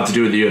Ryzen. He'd love to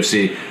do it with the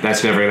UFC.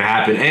 That's never going to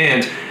happen.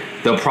 And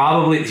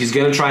he's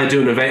going to try and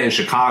do an event in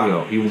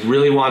Chicago. He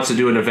really wants to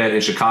do an event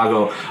in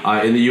Chicago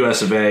in the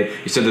US of A.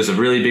 He said there's a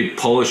really big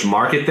Polish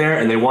market there,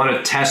 and they want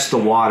to test the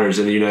waters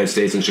in the United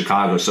States and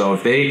Chicago. So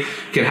if they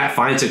can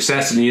find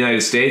success in the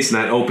United States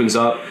and that opens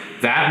up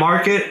that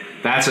market,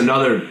 that's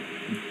another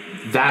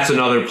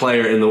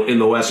player in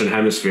the Western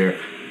Hemisphere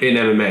in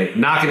MMA.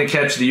 Not going to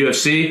catch the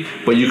UFC,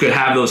 but you could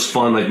have those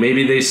fun, like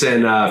maybe they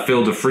send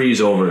Phil DeFries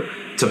over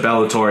to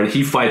Bellator and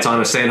he fights on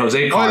a San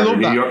Jose card or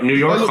New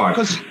York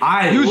card.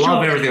 I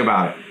love everything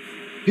about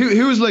it.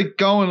 He was like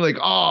going like,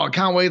 oh, I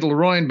can't wait till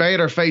Ryan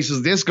Bader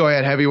faces this guy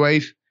at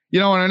heavyweight.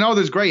 You know, and I know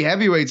there's great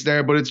heavyweights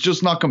there, but it's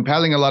just not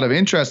compelling a lot of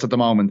interest at the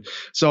moment.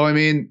 So, I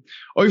mean,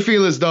 I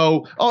feel as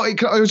though, I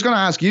was going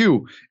to ask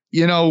you,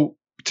 you know,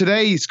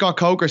 today Scott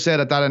Coker said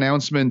at that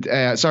announcement,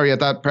 at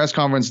that press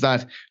conference,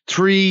 that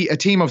a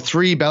team of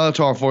 3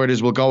 Bellator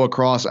fighters will go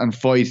across and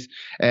fight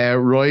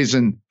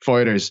Ryzen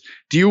fighters.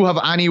 Do you have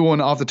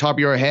anyone off the top of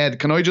your head?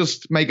 Can I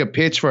just make a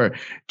pitch for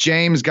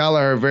James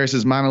Gallagher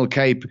versus Manuel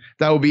Cape?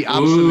 That would be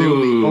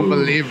absolutely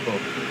unbelievable.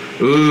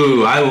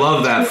 Ooh, I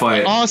love that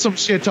fight. Awesome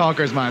shit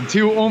talkers, man.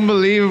 2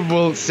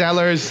 unbelievable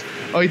sellers.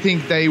 I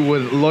think they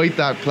would light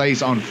that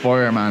place on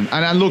fire, man.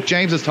 And look,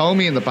 James has told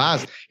me in the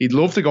past he'd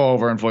love to go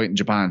over and fight in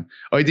Japan.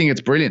 I think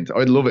it's brilliant.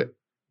 I'd love it.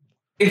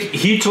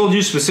 He told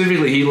you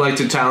specifically he'd like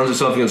to challenge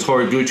himself against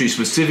Horiguchi,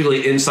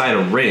 specifically inside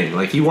a ring.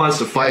 Like, he wants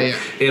to fight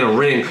in a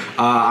ring.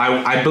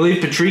 I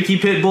believe Patricky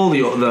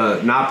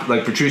Pitbull, not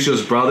like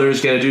Patricio's brother,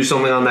 is going to do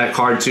something on that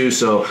card too.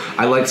 So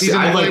I like to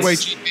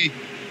see.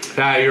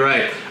 Yeah, you're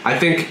right. I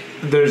think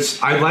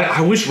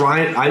I wish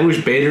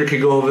Bader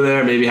could go over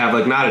there, maybe have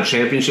like not a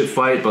championship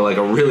fight, but like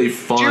a really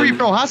fun. Jiri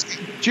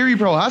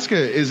Prohaska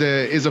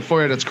is a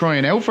fighter that's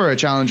crying out for a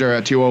challenger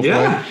at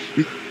 205.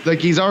 Yeah. Like,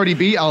 he's already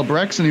beat Al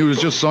Brexton, who was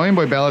just signed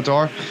by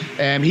Bellator.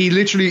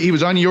 He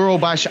was on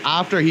Eurobash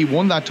after he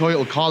won that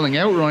title, calling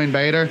out Ryan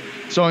Bader.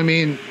 So I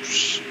mean,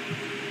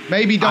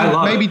 maybe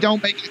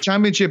don't make it a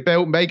championship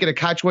bout, make it a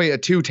catchweight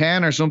at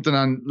 210 or something,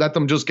 and let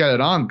them just get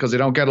it on because they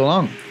don't get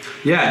along.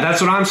 Yeah,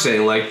 that's what I'm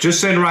saying. Like, just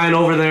send Ryan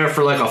over there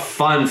for like a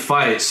fun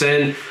fight.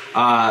 Send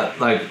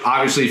like,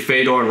 obviously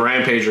Fedor and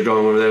Rampage are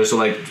going over there, so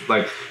like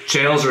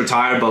Chael's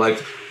retired, but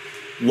like,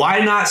 why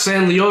not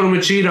send Lyoto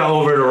Machida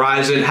over to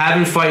Ryzen, have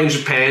him fight in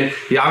Japan?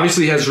 He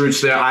obviously has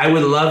roots there. I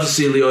would love to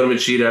see Lyoto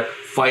Machida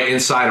fight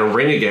inside a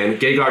ring again.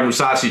 Gegard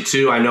Mousasi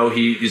too. I know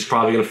he's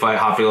probably going to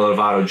fight Rafael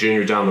Lovato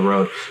Jr. down the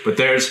road, but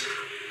there's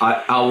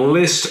a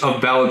list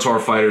of Bellator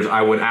fighters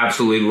I would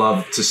absolutely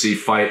love to see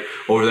fight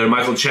over there.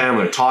 Michael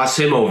Chandler, toss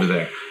him over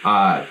there.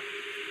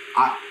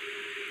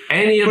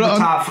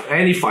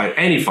 Any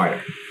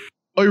fighter.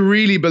 I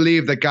really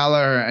believe that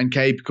Gallagher and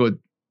Cape could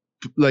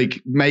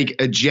like make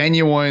a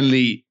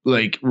genuinely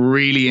like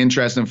really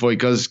interesting fight,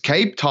 because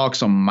Cape talks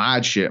some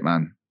mad shit,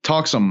 man.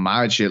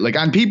 Like,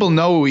 and people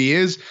know who he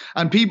is,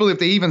 and people, if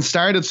they even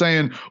started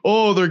saying,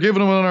 oh, they're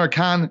giving him another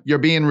can, you're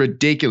being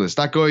ridiculous.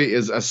 That guy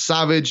is a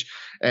savage.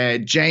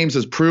 James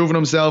has proven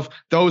himself.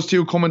 Those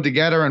two coming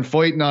together and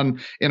fighting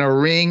in a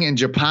ring in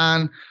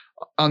Japan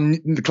on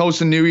close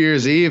to New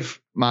Year's Eve,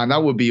 man,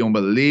 that would be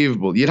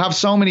unbelievable. You'd have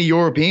so many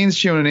Europeans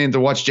tuning in to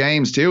watch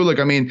James too. Like,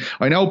 I mean,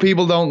 I know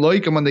people don't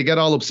like him and they get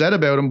all upset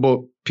about him,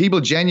 but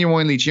people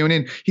genuinely tune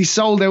in. He's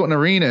sold out an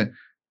arena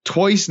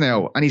twice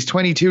now, and he's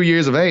 22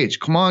 years of age.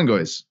 Come on,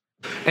 guys.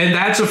 And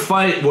that's a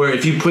fight where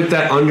if you put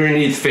that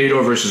underneath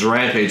Fedor versus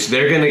Rampage,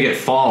 they're going to get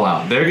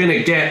fallout. They're going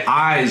to get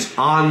eyes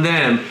on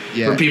them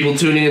for people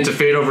tuning into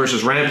Fedor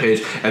versus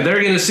Rampage. And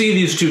they're going to see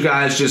these two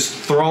guys just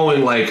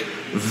throwing like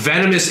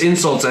venomous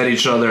insults at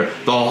each other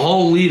the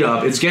whole lead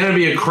up. It's going to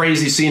be a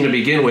crazy scene to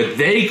begin with.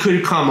 They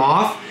could come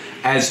off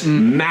as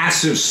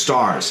massive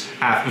stars,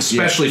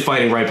 especially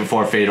fighting right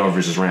before Fedor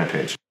versus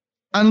Rampage.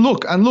 And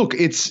look,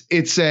 it's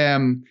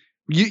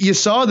you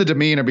saw the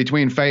demeanor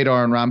between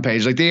Fedor and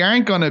Rampage. Like, they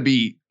aren't going to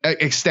be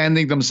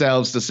extending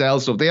themselves to sell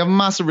stuff. They have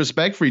massive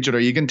respect for each other.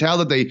 You can tell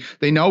that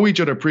they know each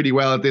other pretty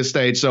well at this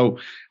stage. So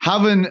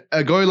having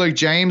a guy like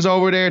James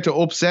over there to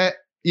upset,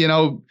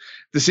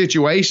 the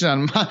situation,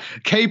 and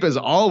Cape is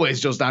always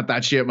just at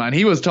that shit, man.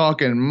 He was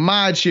talking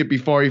mad shit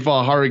before he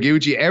fought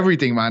Horiguchi,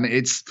 everything, man.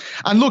 It's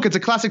a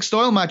classic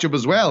style matchup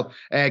as well.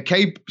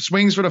 Cape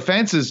swings for the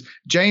fences.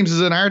 James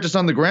is an artist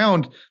on the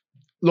ground.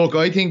 Look,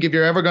 I think if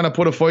you're ever going to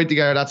put a fight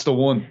together, that's the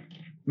one.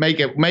 Make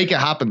it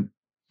happen.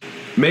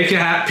 Make it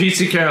happen.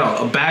 Petesy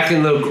Carroll, back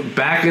in the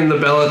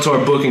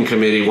Bellator booking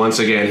committee once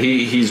again.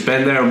 He's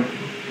been there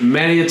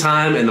many a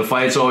time, and the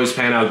fights always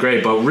pan out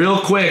great. But real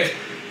quick,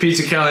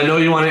 Petesy Carroll, I know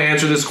you want to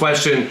answer this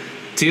question.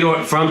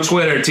 Tito from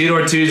Twitter, Tito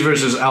Ortiz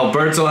versus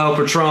Alberto El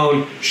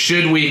Patron.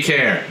 Should we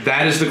care?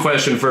 That is the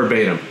question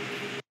verbatim.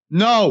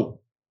 No,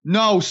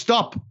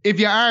 stop. If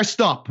you are,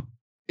 stop.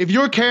 If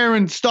you're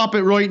caring, stop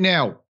it right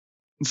now.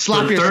 And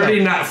slap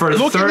yourself. For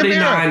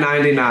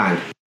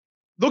 $39.99.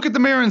 Look at the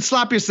mirror and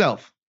slap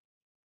yourself.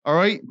 All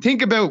right?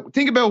 Think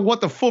about what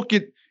the fuck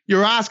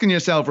you're asking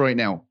yourself right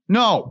now.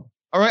 No.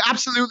 All right?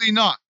 Absolutely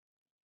not.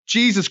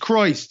 Jesus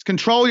Christ.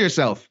 Control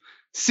yourself.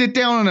 Sit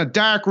down in a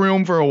dark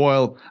room for a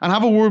while and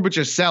have a word with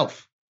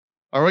yourself.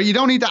 All right? You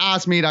don't need to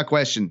ask me that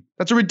question.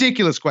 That's a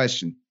ridiculous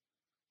question.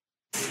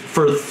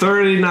 For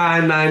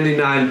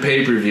 $39.99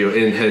 pay-per-view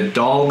in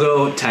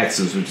Hidalgo,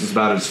 Texas, which is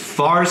about as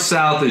far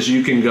south as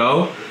you can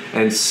go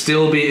and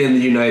still be in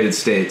the United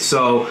States.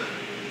 So,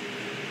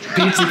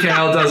 Petesy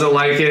Carroll doesn't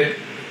like it.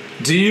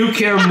 Do you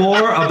care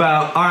more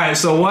about... All right,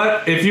 so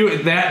what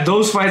if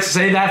those fights,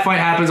 say that fight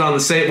happens on the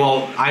same...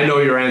 Well, I know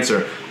your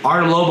answer.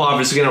 Artem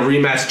Lobov is going to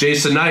rematch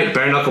Jason Knight,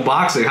 bare knuckle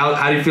boxing.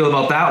 How do you feel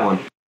about that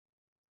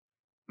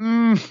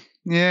one?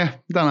 Yeah,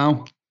 don't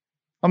know.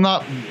 I'm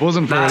not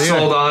buzzing for it. Not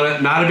sold on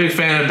it. Not a big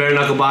fan of bare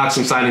knuckle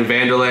boxing signing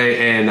Vanderlei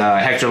and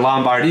Hector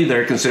Lombard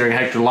either, considering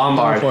Hector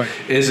Lombard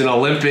is an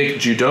Olympic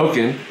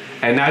judokan.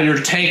 And now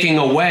you're taking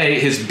away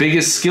his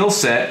biggest skill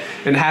set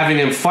and having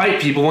him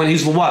fight people when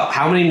he's what?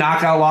 How many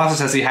knockout losses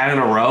has he had in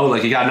a row?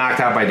 Like, he got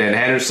knocked out by Dan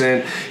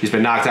Henderson. He's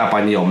been knocked out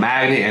by Neil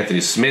Magny. Anthony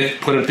Smith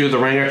put him through the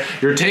ringer.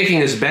 You're taking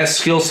his best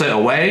skill set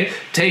away,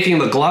 taking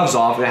the gloves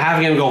off, and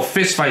having him go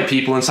fist fight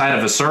people inside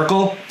of a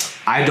circle.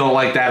 I don't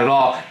like that at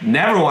all.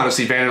 Never want to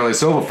see Vanderlei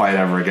Silva fight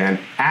ever again.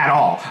 At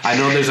all. I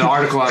know there's an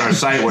article on our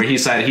site where he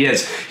said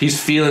he's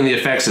feeling the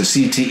effects of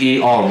CTE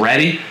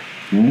already.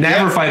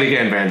 Never fight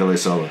again, Vanderlei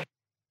Silva.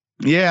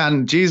 Yeah,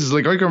 and Jesus,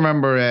 like, I can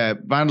remember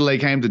Vanderlei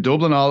came to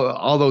Dublin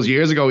all those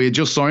years ago. He had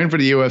just signed for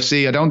the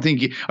UFC. I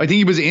think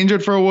he was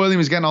injured for a while. He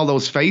was getting all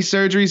those face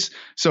surgeries,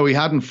 so he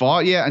hadn't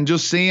fought yet. And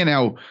just seeing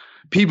how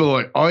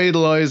people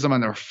idolize him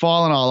and they're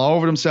falling all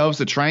over themselves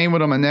to train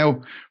with him, and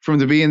now from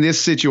to be in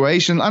this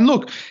situation. And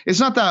look, it's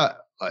not that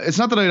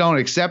I don't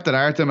accept that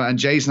Artem and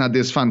Jason had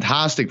this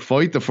fantastic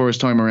fight the first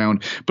time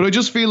around, but I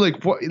just feel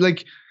like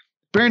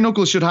bare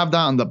knuckles should have that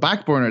on the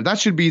back burner. That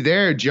should be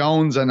their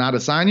Jones and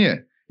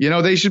Adesanya.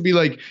 They should be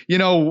like,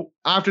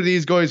 after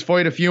these guys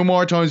fight a few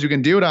more times, we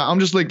can do that. I'm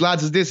just like,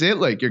 lads, is this it?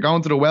 Like, you're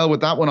going to the well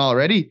with that one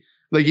already?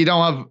 Like, you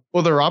don't have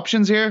other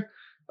options here?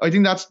 I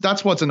think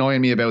that's what's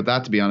annoying me about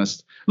that, to be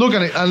honest. Look,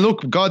 and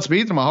look,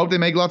 Godspeed to them. I hope they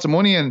make lots of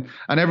money and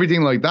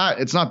everything like that.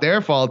 It's not their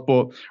fault.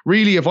 But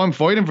really, if I'm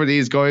fighting for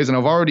these guys and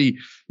I've already,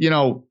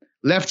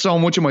 left so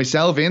much of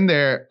myself in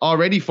there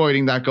already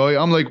fighting that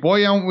guy, I'm like,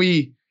 why aren't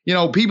we,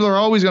 people are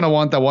always going to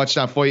want to watch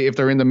that fight if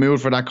they're in the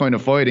mood for that kind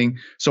of fighting.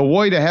 So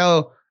why the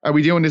hell are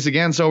we doing this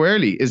again so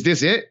early? Is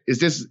this it?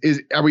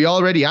 Are we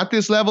already at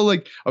this level?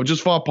 Like, I've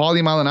just fought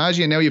Paulie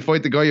Malignaggi and now you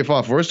fight the guy you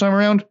fought first time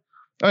around?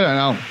 I don't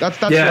know.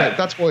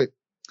 That's why.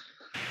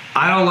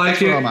 I don't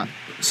like it.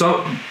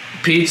 So,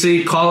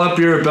 Petesy, call up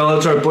your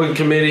Bellator booking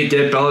committee,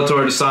 get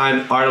Bellator to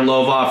sign Artem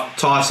Lobov,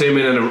 toss him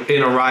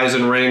in a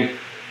rising ring,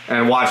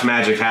 and watch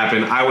magic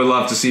happen. I would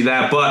love to see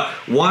that. But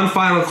one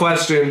final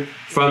question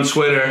from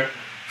Twitter,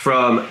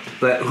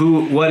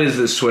 what is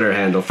this Twitter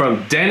handle?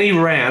 From Denny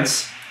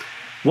Rants.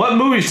 What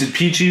movies did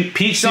Petesy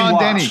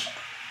watch?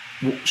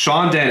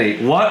 Sean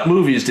Denny. What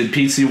movies did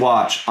Petesy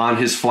watch on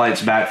his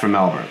flights back from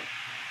Melbourne?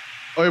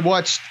 I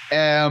watched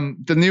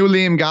the new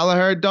Liam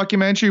Gallagher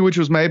documentary, which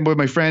was made by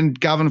my friend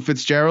Gavin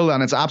Fitzgerald,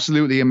 and it's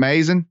absolutely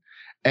amazing.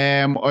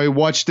 I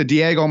watched the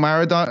Diego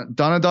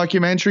Maradona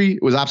documentary.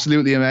 It was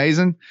absolutely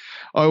amazing.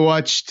 I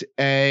watched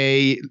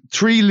 3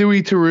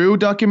 Louis Theroux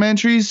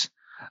documentaries,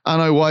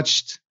 and I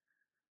watched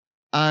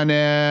a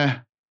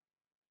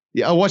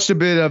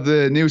bit of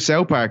the new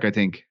South Park, I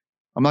think.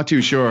 I'm not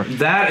too sure.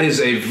 That is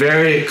a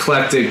very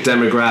eclectic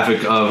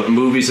demographic of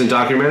movies and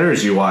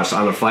documentaries you watched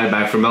on a flight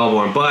back from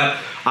Melbourne. But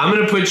I'm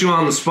going to put you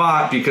on the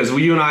spot because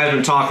you and I have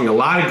been talking a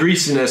lot of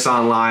greasiness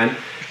online.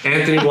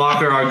 Anthony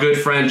Walker, our good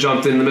friend,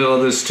 jumped in the middle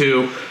of this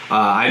too.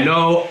 I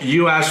know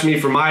you asked me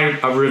for my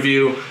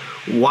review.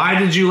 Why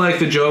did you like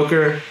the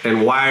Joker,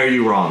 and why are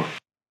you wrong?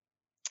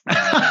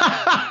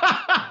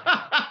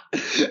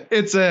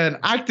 It's an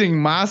acting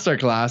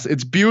masterclass.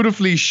 It's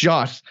beautifully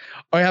shot.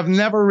 I have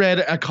never read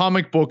a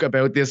comic book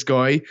about this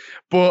guy,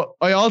 but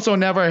I also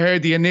never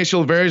heard the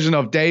initial version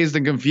of Dazed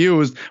and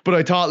Confused, but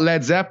I thought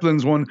Led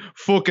Zeppelin's one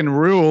fucking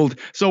ruled.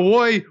 So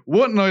why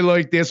wouldn't I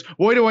like this?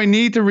 Why do I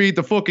need to read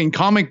the fucking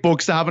comic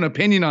books to have an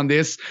opinion on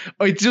this?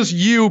 It's just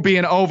you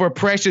being over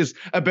precious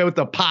about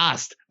the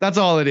past. That's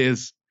all it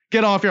is.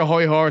 Get off your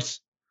high horse.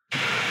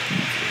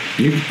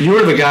 You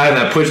were the guy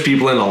that pushed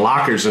people into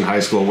lockers in high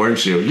school,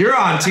 weren't you? You're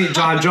on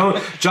Jon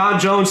Jones. Jon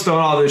Jones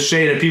throwing all this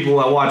shade at people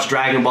that watch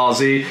Dragon Ball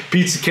Z.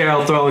 Pizza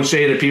Carroll throwing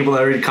shade at people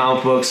that read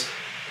comic books.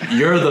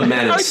 You're the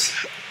menace.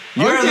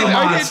 You're the monster.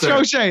 I did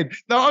throw shade.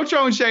 No, I'm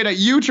throwing shade at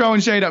you,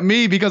 throwing shade at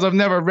me because I've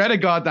never read a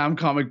goddamn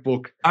comic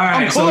book. All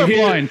right, I'm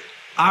colorblind.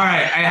 All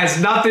right, it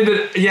has nothing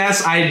to...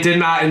 Yes, I did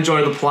not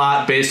enjoy the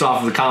plot based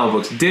off of the comic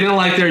books. Didn't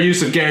like their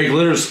use of Gary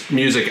Glitter's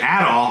music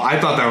at all. I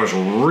thought that was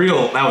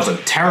That was a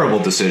terrible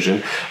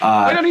decision.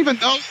 I don't even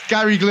know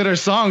Gary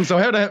Glitter's song, so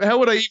how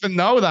would I even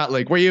know that?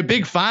 Like, were you a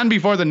big fan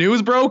before the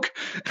news broke?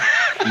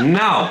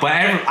 No, but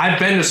I've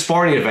been to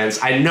sporting events.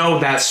 I know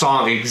that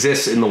song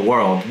exists in the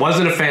world.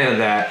 Wasn't a fan of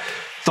that.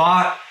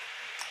 Thought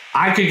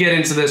I could get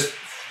into this.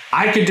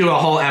 I could do a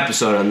whole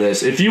episode on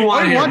this. If you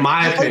want to hear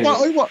my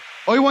opinion...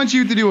 I want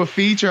you to do a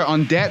feature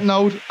on Death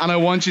Note, and I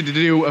want you to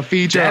do a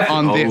feature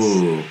on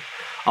this.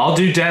 I'll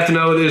do Death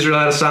Note with Israel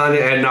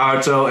Adesanya and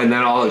Naruto, and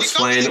then I'll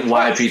explain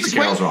why Pizza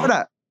Carroll's wrong.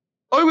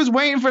 I was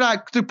waiting for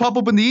that to pop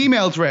up in the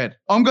email thread.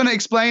 I'm going to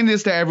explain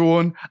this to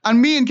everyone. And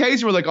me and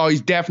Casey were like, oh,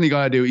 he's definitely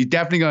going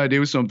to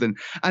do something.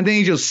 And then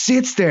he just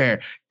sits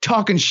there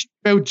talking shit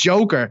about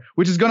Joker,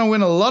 which is going to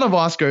win a lot of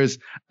Oscars,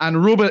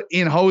 and rub it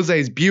in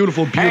Jose's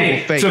beautiful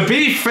face. To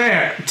be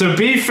fair,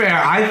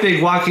 I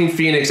think Joaquin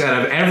Phoenix,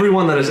 out of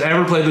everyone that has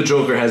ever played the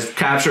Joker, has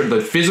captured the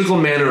physical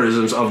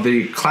mannerisms of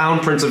the clown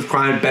prince of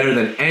crime better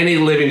than any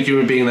living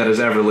human being that has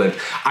ever lived.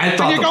 I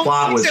thought the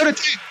plot was...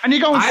 And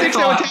you're going 6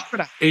 out of 10 for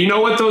that. You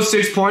know what those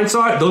 6 points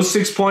are? Those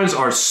 6 points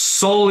are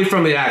solely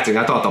from the acting.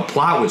 I thought the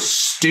plot was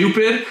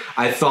stupid.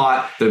 I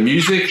thought the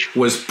music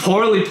was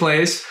poorly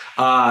placed.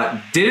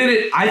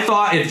 I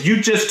thought if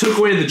you just took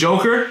away the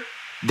Joker,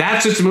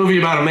 that's just a movie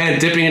about a man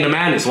dipping into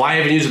madness. Why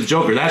even use the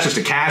Joker? That's just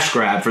a cash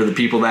grab for the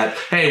people that,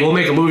 hey, we'll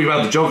make a movie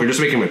about the Joker,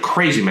 just make him a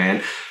crazy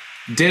man.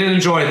 Didn't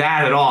enjoy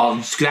that at all.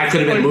 That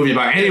could have been a movie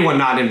about anyone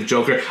not named the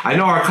Joker. I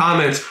know our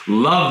comments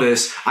love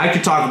this. I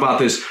could talk about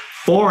this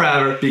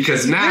forever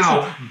because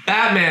now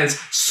Batman's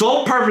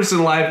sole purpose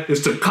in life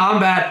is to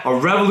combat a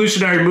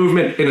revolutionary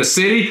movement in a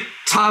city.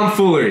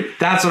 Tomfoolery.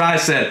 That's what I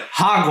said.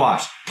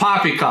 Hogwash.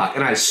 Poppycock.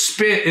 And I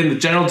spit in the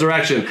general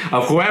direction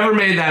of whoever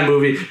made that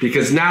movie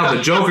because now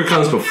the Joker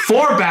comes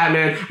before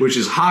Batman, which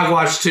is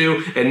hogwash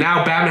too, and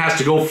now Batman has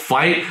to go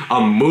fight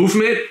a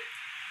movement.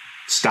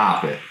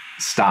 Stop it.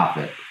 Stop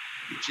it.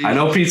 Jesus. I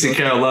know Pizza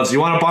Carroll loves you.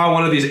 You want to borrow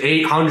one of these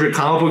 800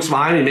 comic books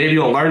behind me? Maybe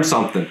you'll learn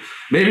something.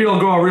 Maybe you'll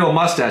grow a real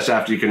mustache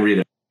after you can read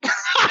it.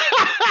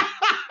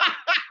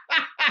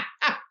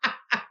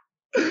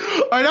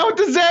 I don't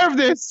deserve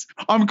this.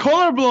 I'm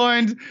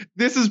colorblind.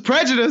 This is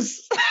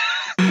prejudice.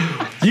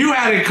 You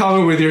had it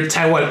coming with your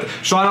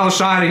Sean L.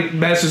 Shining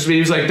messaged me. He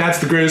was like, that's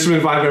the greatest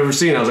movie I've ever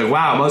seen. I was like,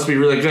 wow, it must be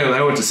really good. And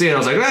I went to see it. I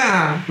was like,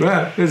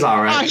 it's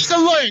all right. He's a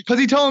liar because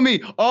he told me,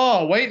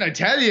 oh, wait, and I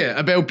tell you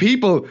about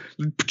people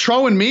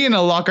throwing me in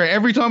a locker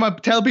every time I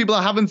tell people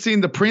I haven't seen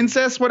The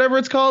Princess, whatever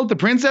it's called, The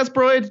Princess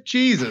Bride.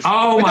 Jesus.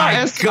 Oh,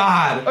 my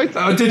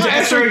God. Did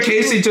Esther and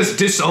Casey just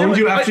disown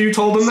you after you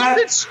told them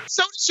that?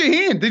 So did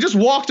Shaheen. They just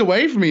walked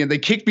away from me and they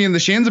kicked me in the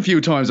shins a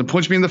few times and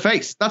punched me in the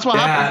face. That's what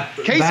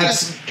happened.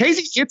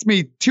 Casey hits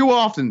me too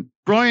often.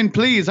 Brian,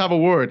 please have a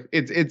word.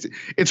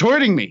 It's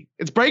hurting me.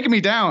 It's breaking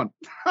me down.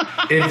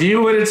 If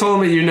you would have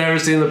told me you've never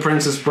seen The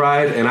Princess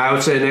Bride, and I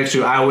would say next to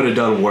you, I would have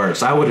done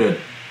worse. I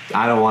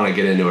don't want to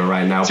get into it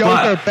right now.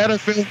 Joker, better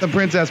film than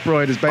Princess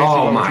Bride is basically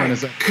what I'm trying to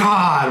say.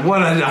 God,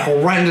 what a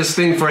horrendous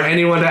thing for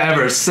anyone to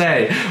ever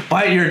say.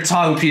 Bite your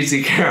tongue,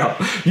 Pizza Carroll.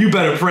 You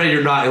better pray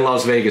you're not in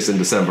Las Vegas in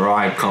December or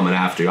I'm coming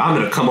after you. I'm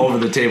going to come over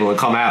the table and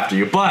come after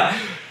you. But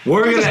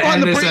we're going to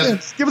end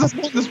this. Give us the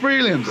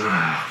prelims.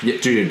 Yeah,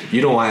 dude, you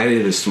don't want any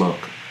of this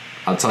smoke.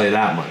 I'll tell you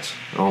that much.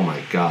 Oh,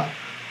 my God.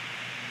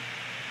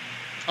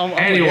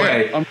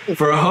 Anyway,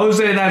 for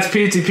Jose, that's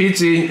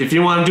Pizzy. If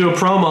you want to do a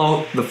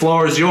promo, the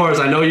floor is yours.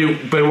 I know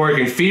you've been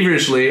working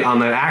feverishly on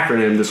that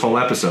acronym this whole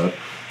episode.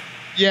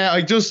 Yeah,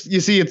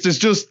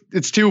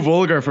 it's too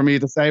vulgar for me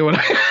to say what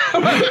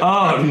I...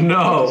 Oh,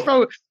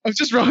 no. I've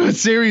just wrote a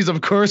series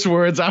of curse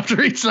words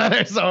after each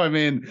letter, so I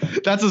mean,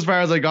 that's as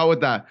far as I got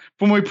with that.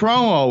 For my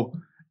promo,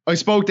 I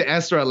spoke to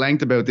Esther at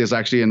length about this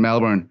actually in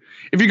Melbourne.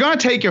 If you're going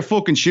to take your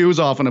fucking shoes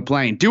off on a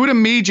plane, do it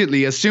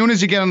immediately as soon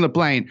as you get on the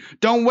plane.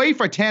 Don't wait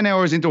for 10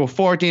 hours into a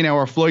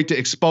 14-hour flight to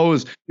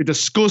expose your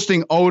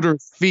disgusting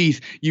odorous feet,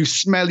 you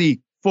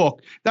smelly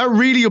fuck. That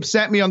really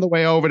upset me on the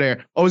way over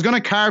there. I was going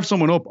to carve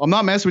someone up. I'm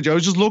not messing with you. I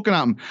was just looking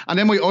at him. And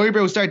then my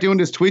eyebrows start doing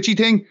this twitchy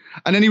thing.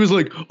 And then he was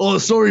like, oh,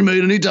 sorry,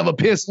 mate. I need to have a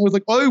piss. And I was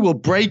like, I will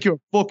break your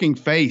fucking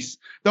face.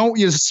 Don't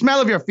you? The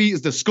smell of your feet is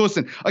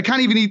disgusting. I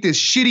can't even eat this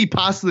shitty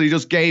pasta that he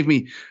just gave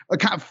me. I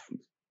can't,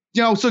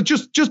 so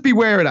just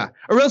beware of that.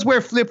 Or else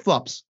wear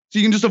flip-flops so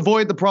you can just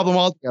avoid the problem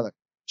altogether.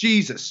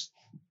 Jesus.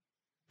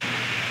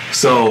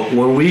 So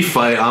when we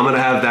fight, I'm going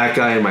to have that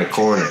guy in my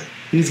corner.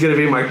 He's going to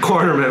be my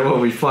cornerman when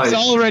we fight. He's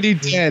already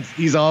dead.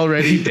 He's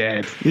already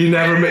dead. He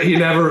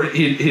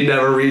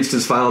never reached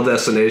his final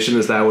destination.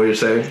 Is that what you're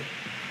saying?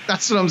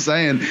 That's what I'm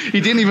saying.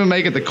 He didn't even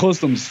make it to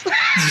customs.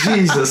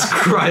 Jesus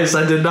Christ.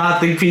 I did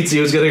not think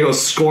Pizzi was going to go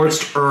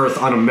scorched earth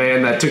on a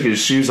man that took his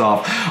shoes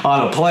off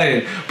on a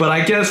plane. But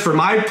I guess for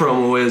my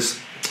promo is,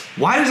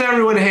 why is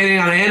everyone hating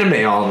on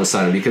anime all of a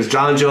sudden? Because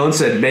Jon Jones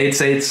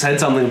said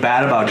something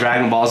bad about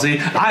Dragon Ball Z.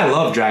 I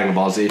love Dragon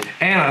Ball Z,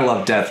 and I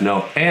love Death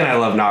Note, and I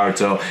love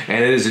Naruto,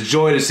 and it is a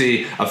joy to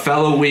see a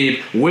fellow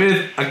weeb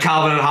with a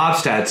Calvin and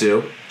Hobbes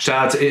tattoo.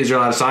 Shout out to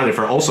Israel Adesanya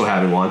for also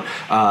having one.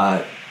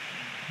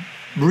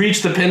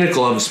 Reach the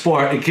pinnacle of the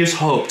sport. It gives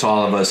hope to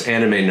all of us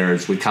anime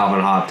nerds with Calvin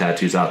and Hobbes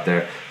tattoos out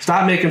there.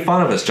 Stop making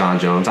fun of us, Jon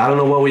Jones. I don't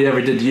know what we ever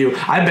did to you.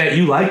 I bet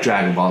you like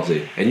Dragon Ball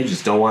Z, and you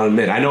just don't want to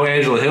admit. I know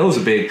Angela Hill is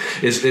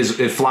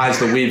it flies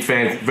the weeb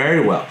fan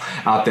very well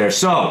out there.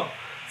 So,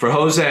 for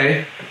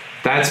Jose,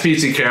 that's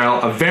Pizzi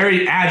Carroll, a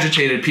very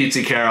agitated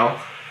Pizzi Carroll.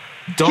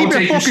 Don't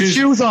take your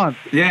shoes on.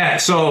 Yeah,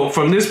 so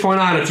from this point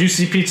on, if you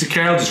see Pizzi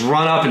Carroll, just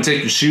run up and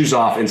take your shoes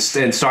off and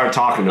start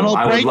talking to him.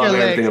 I would love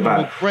everything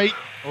about it.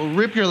 I'll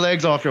rip your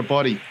legs off your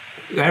body.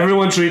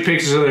 Everyone tweet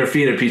pictures of their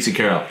feet at Pizzi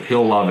Carroll.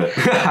 He'll love it.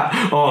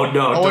 Oh,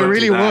 no. Oh, I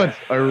really would.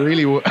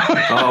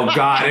 Oh,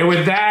 God. And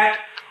with that,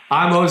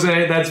 I'm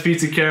Jose. That's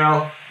Pizzi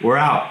Carroll. We're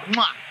out.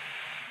 Mwah.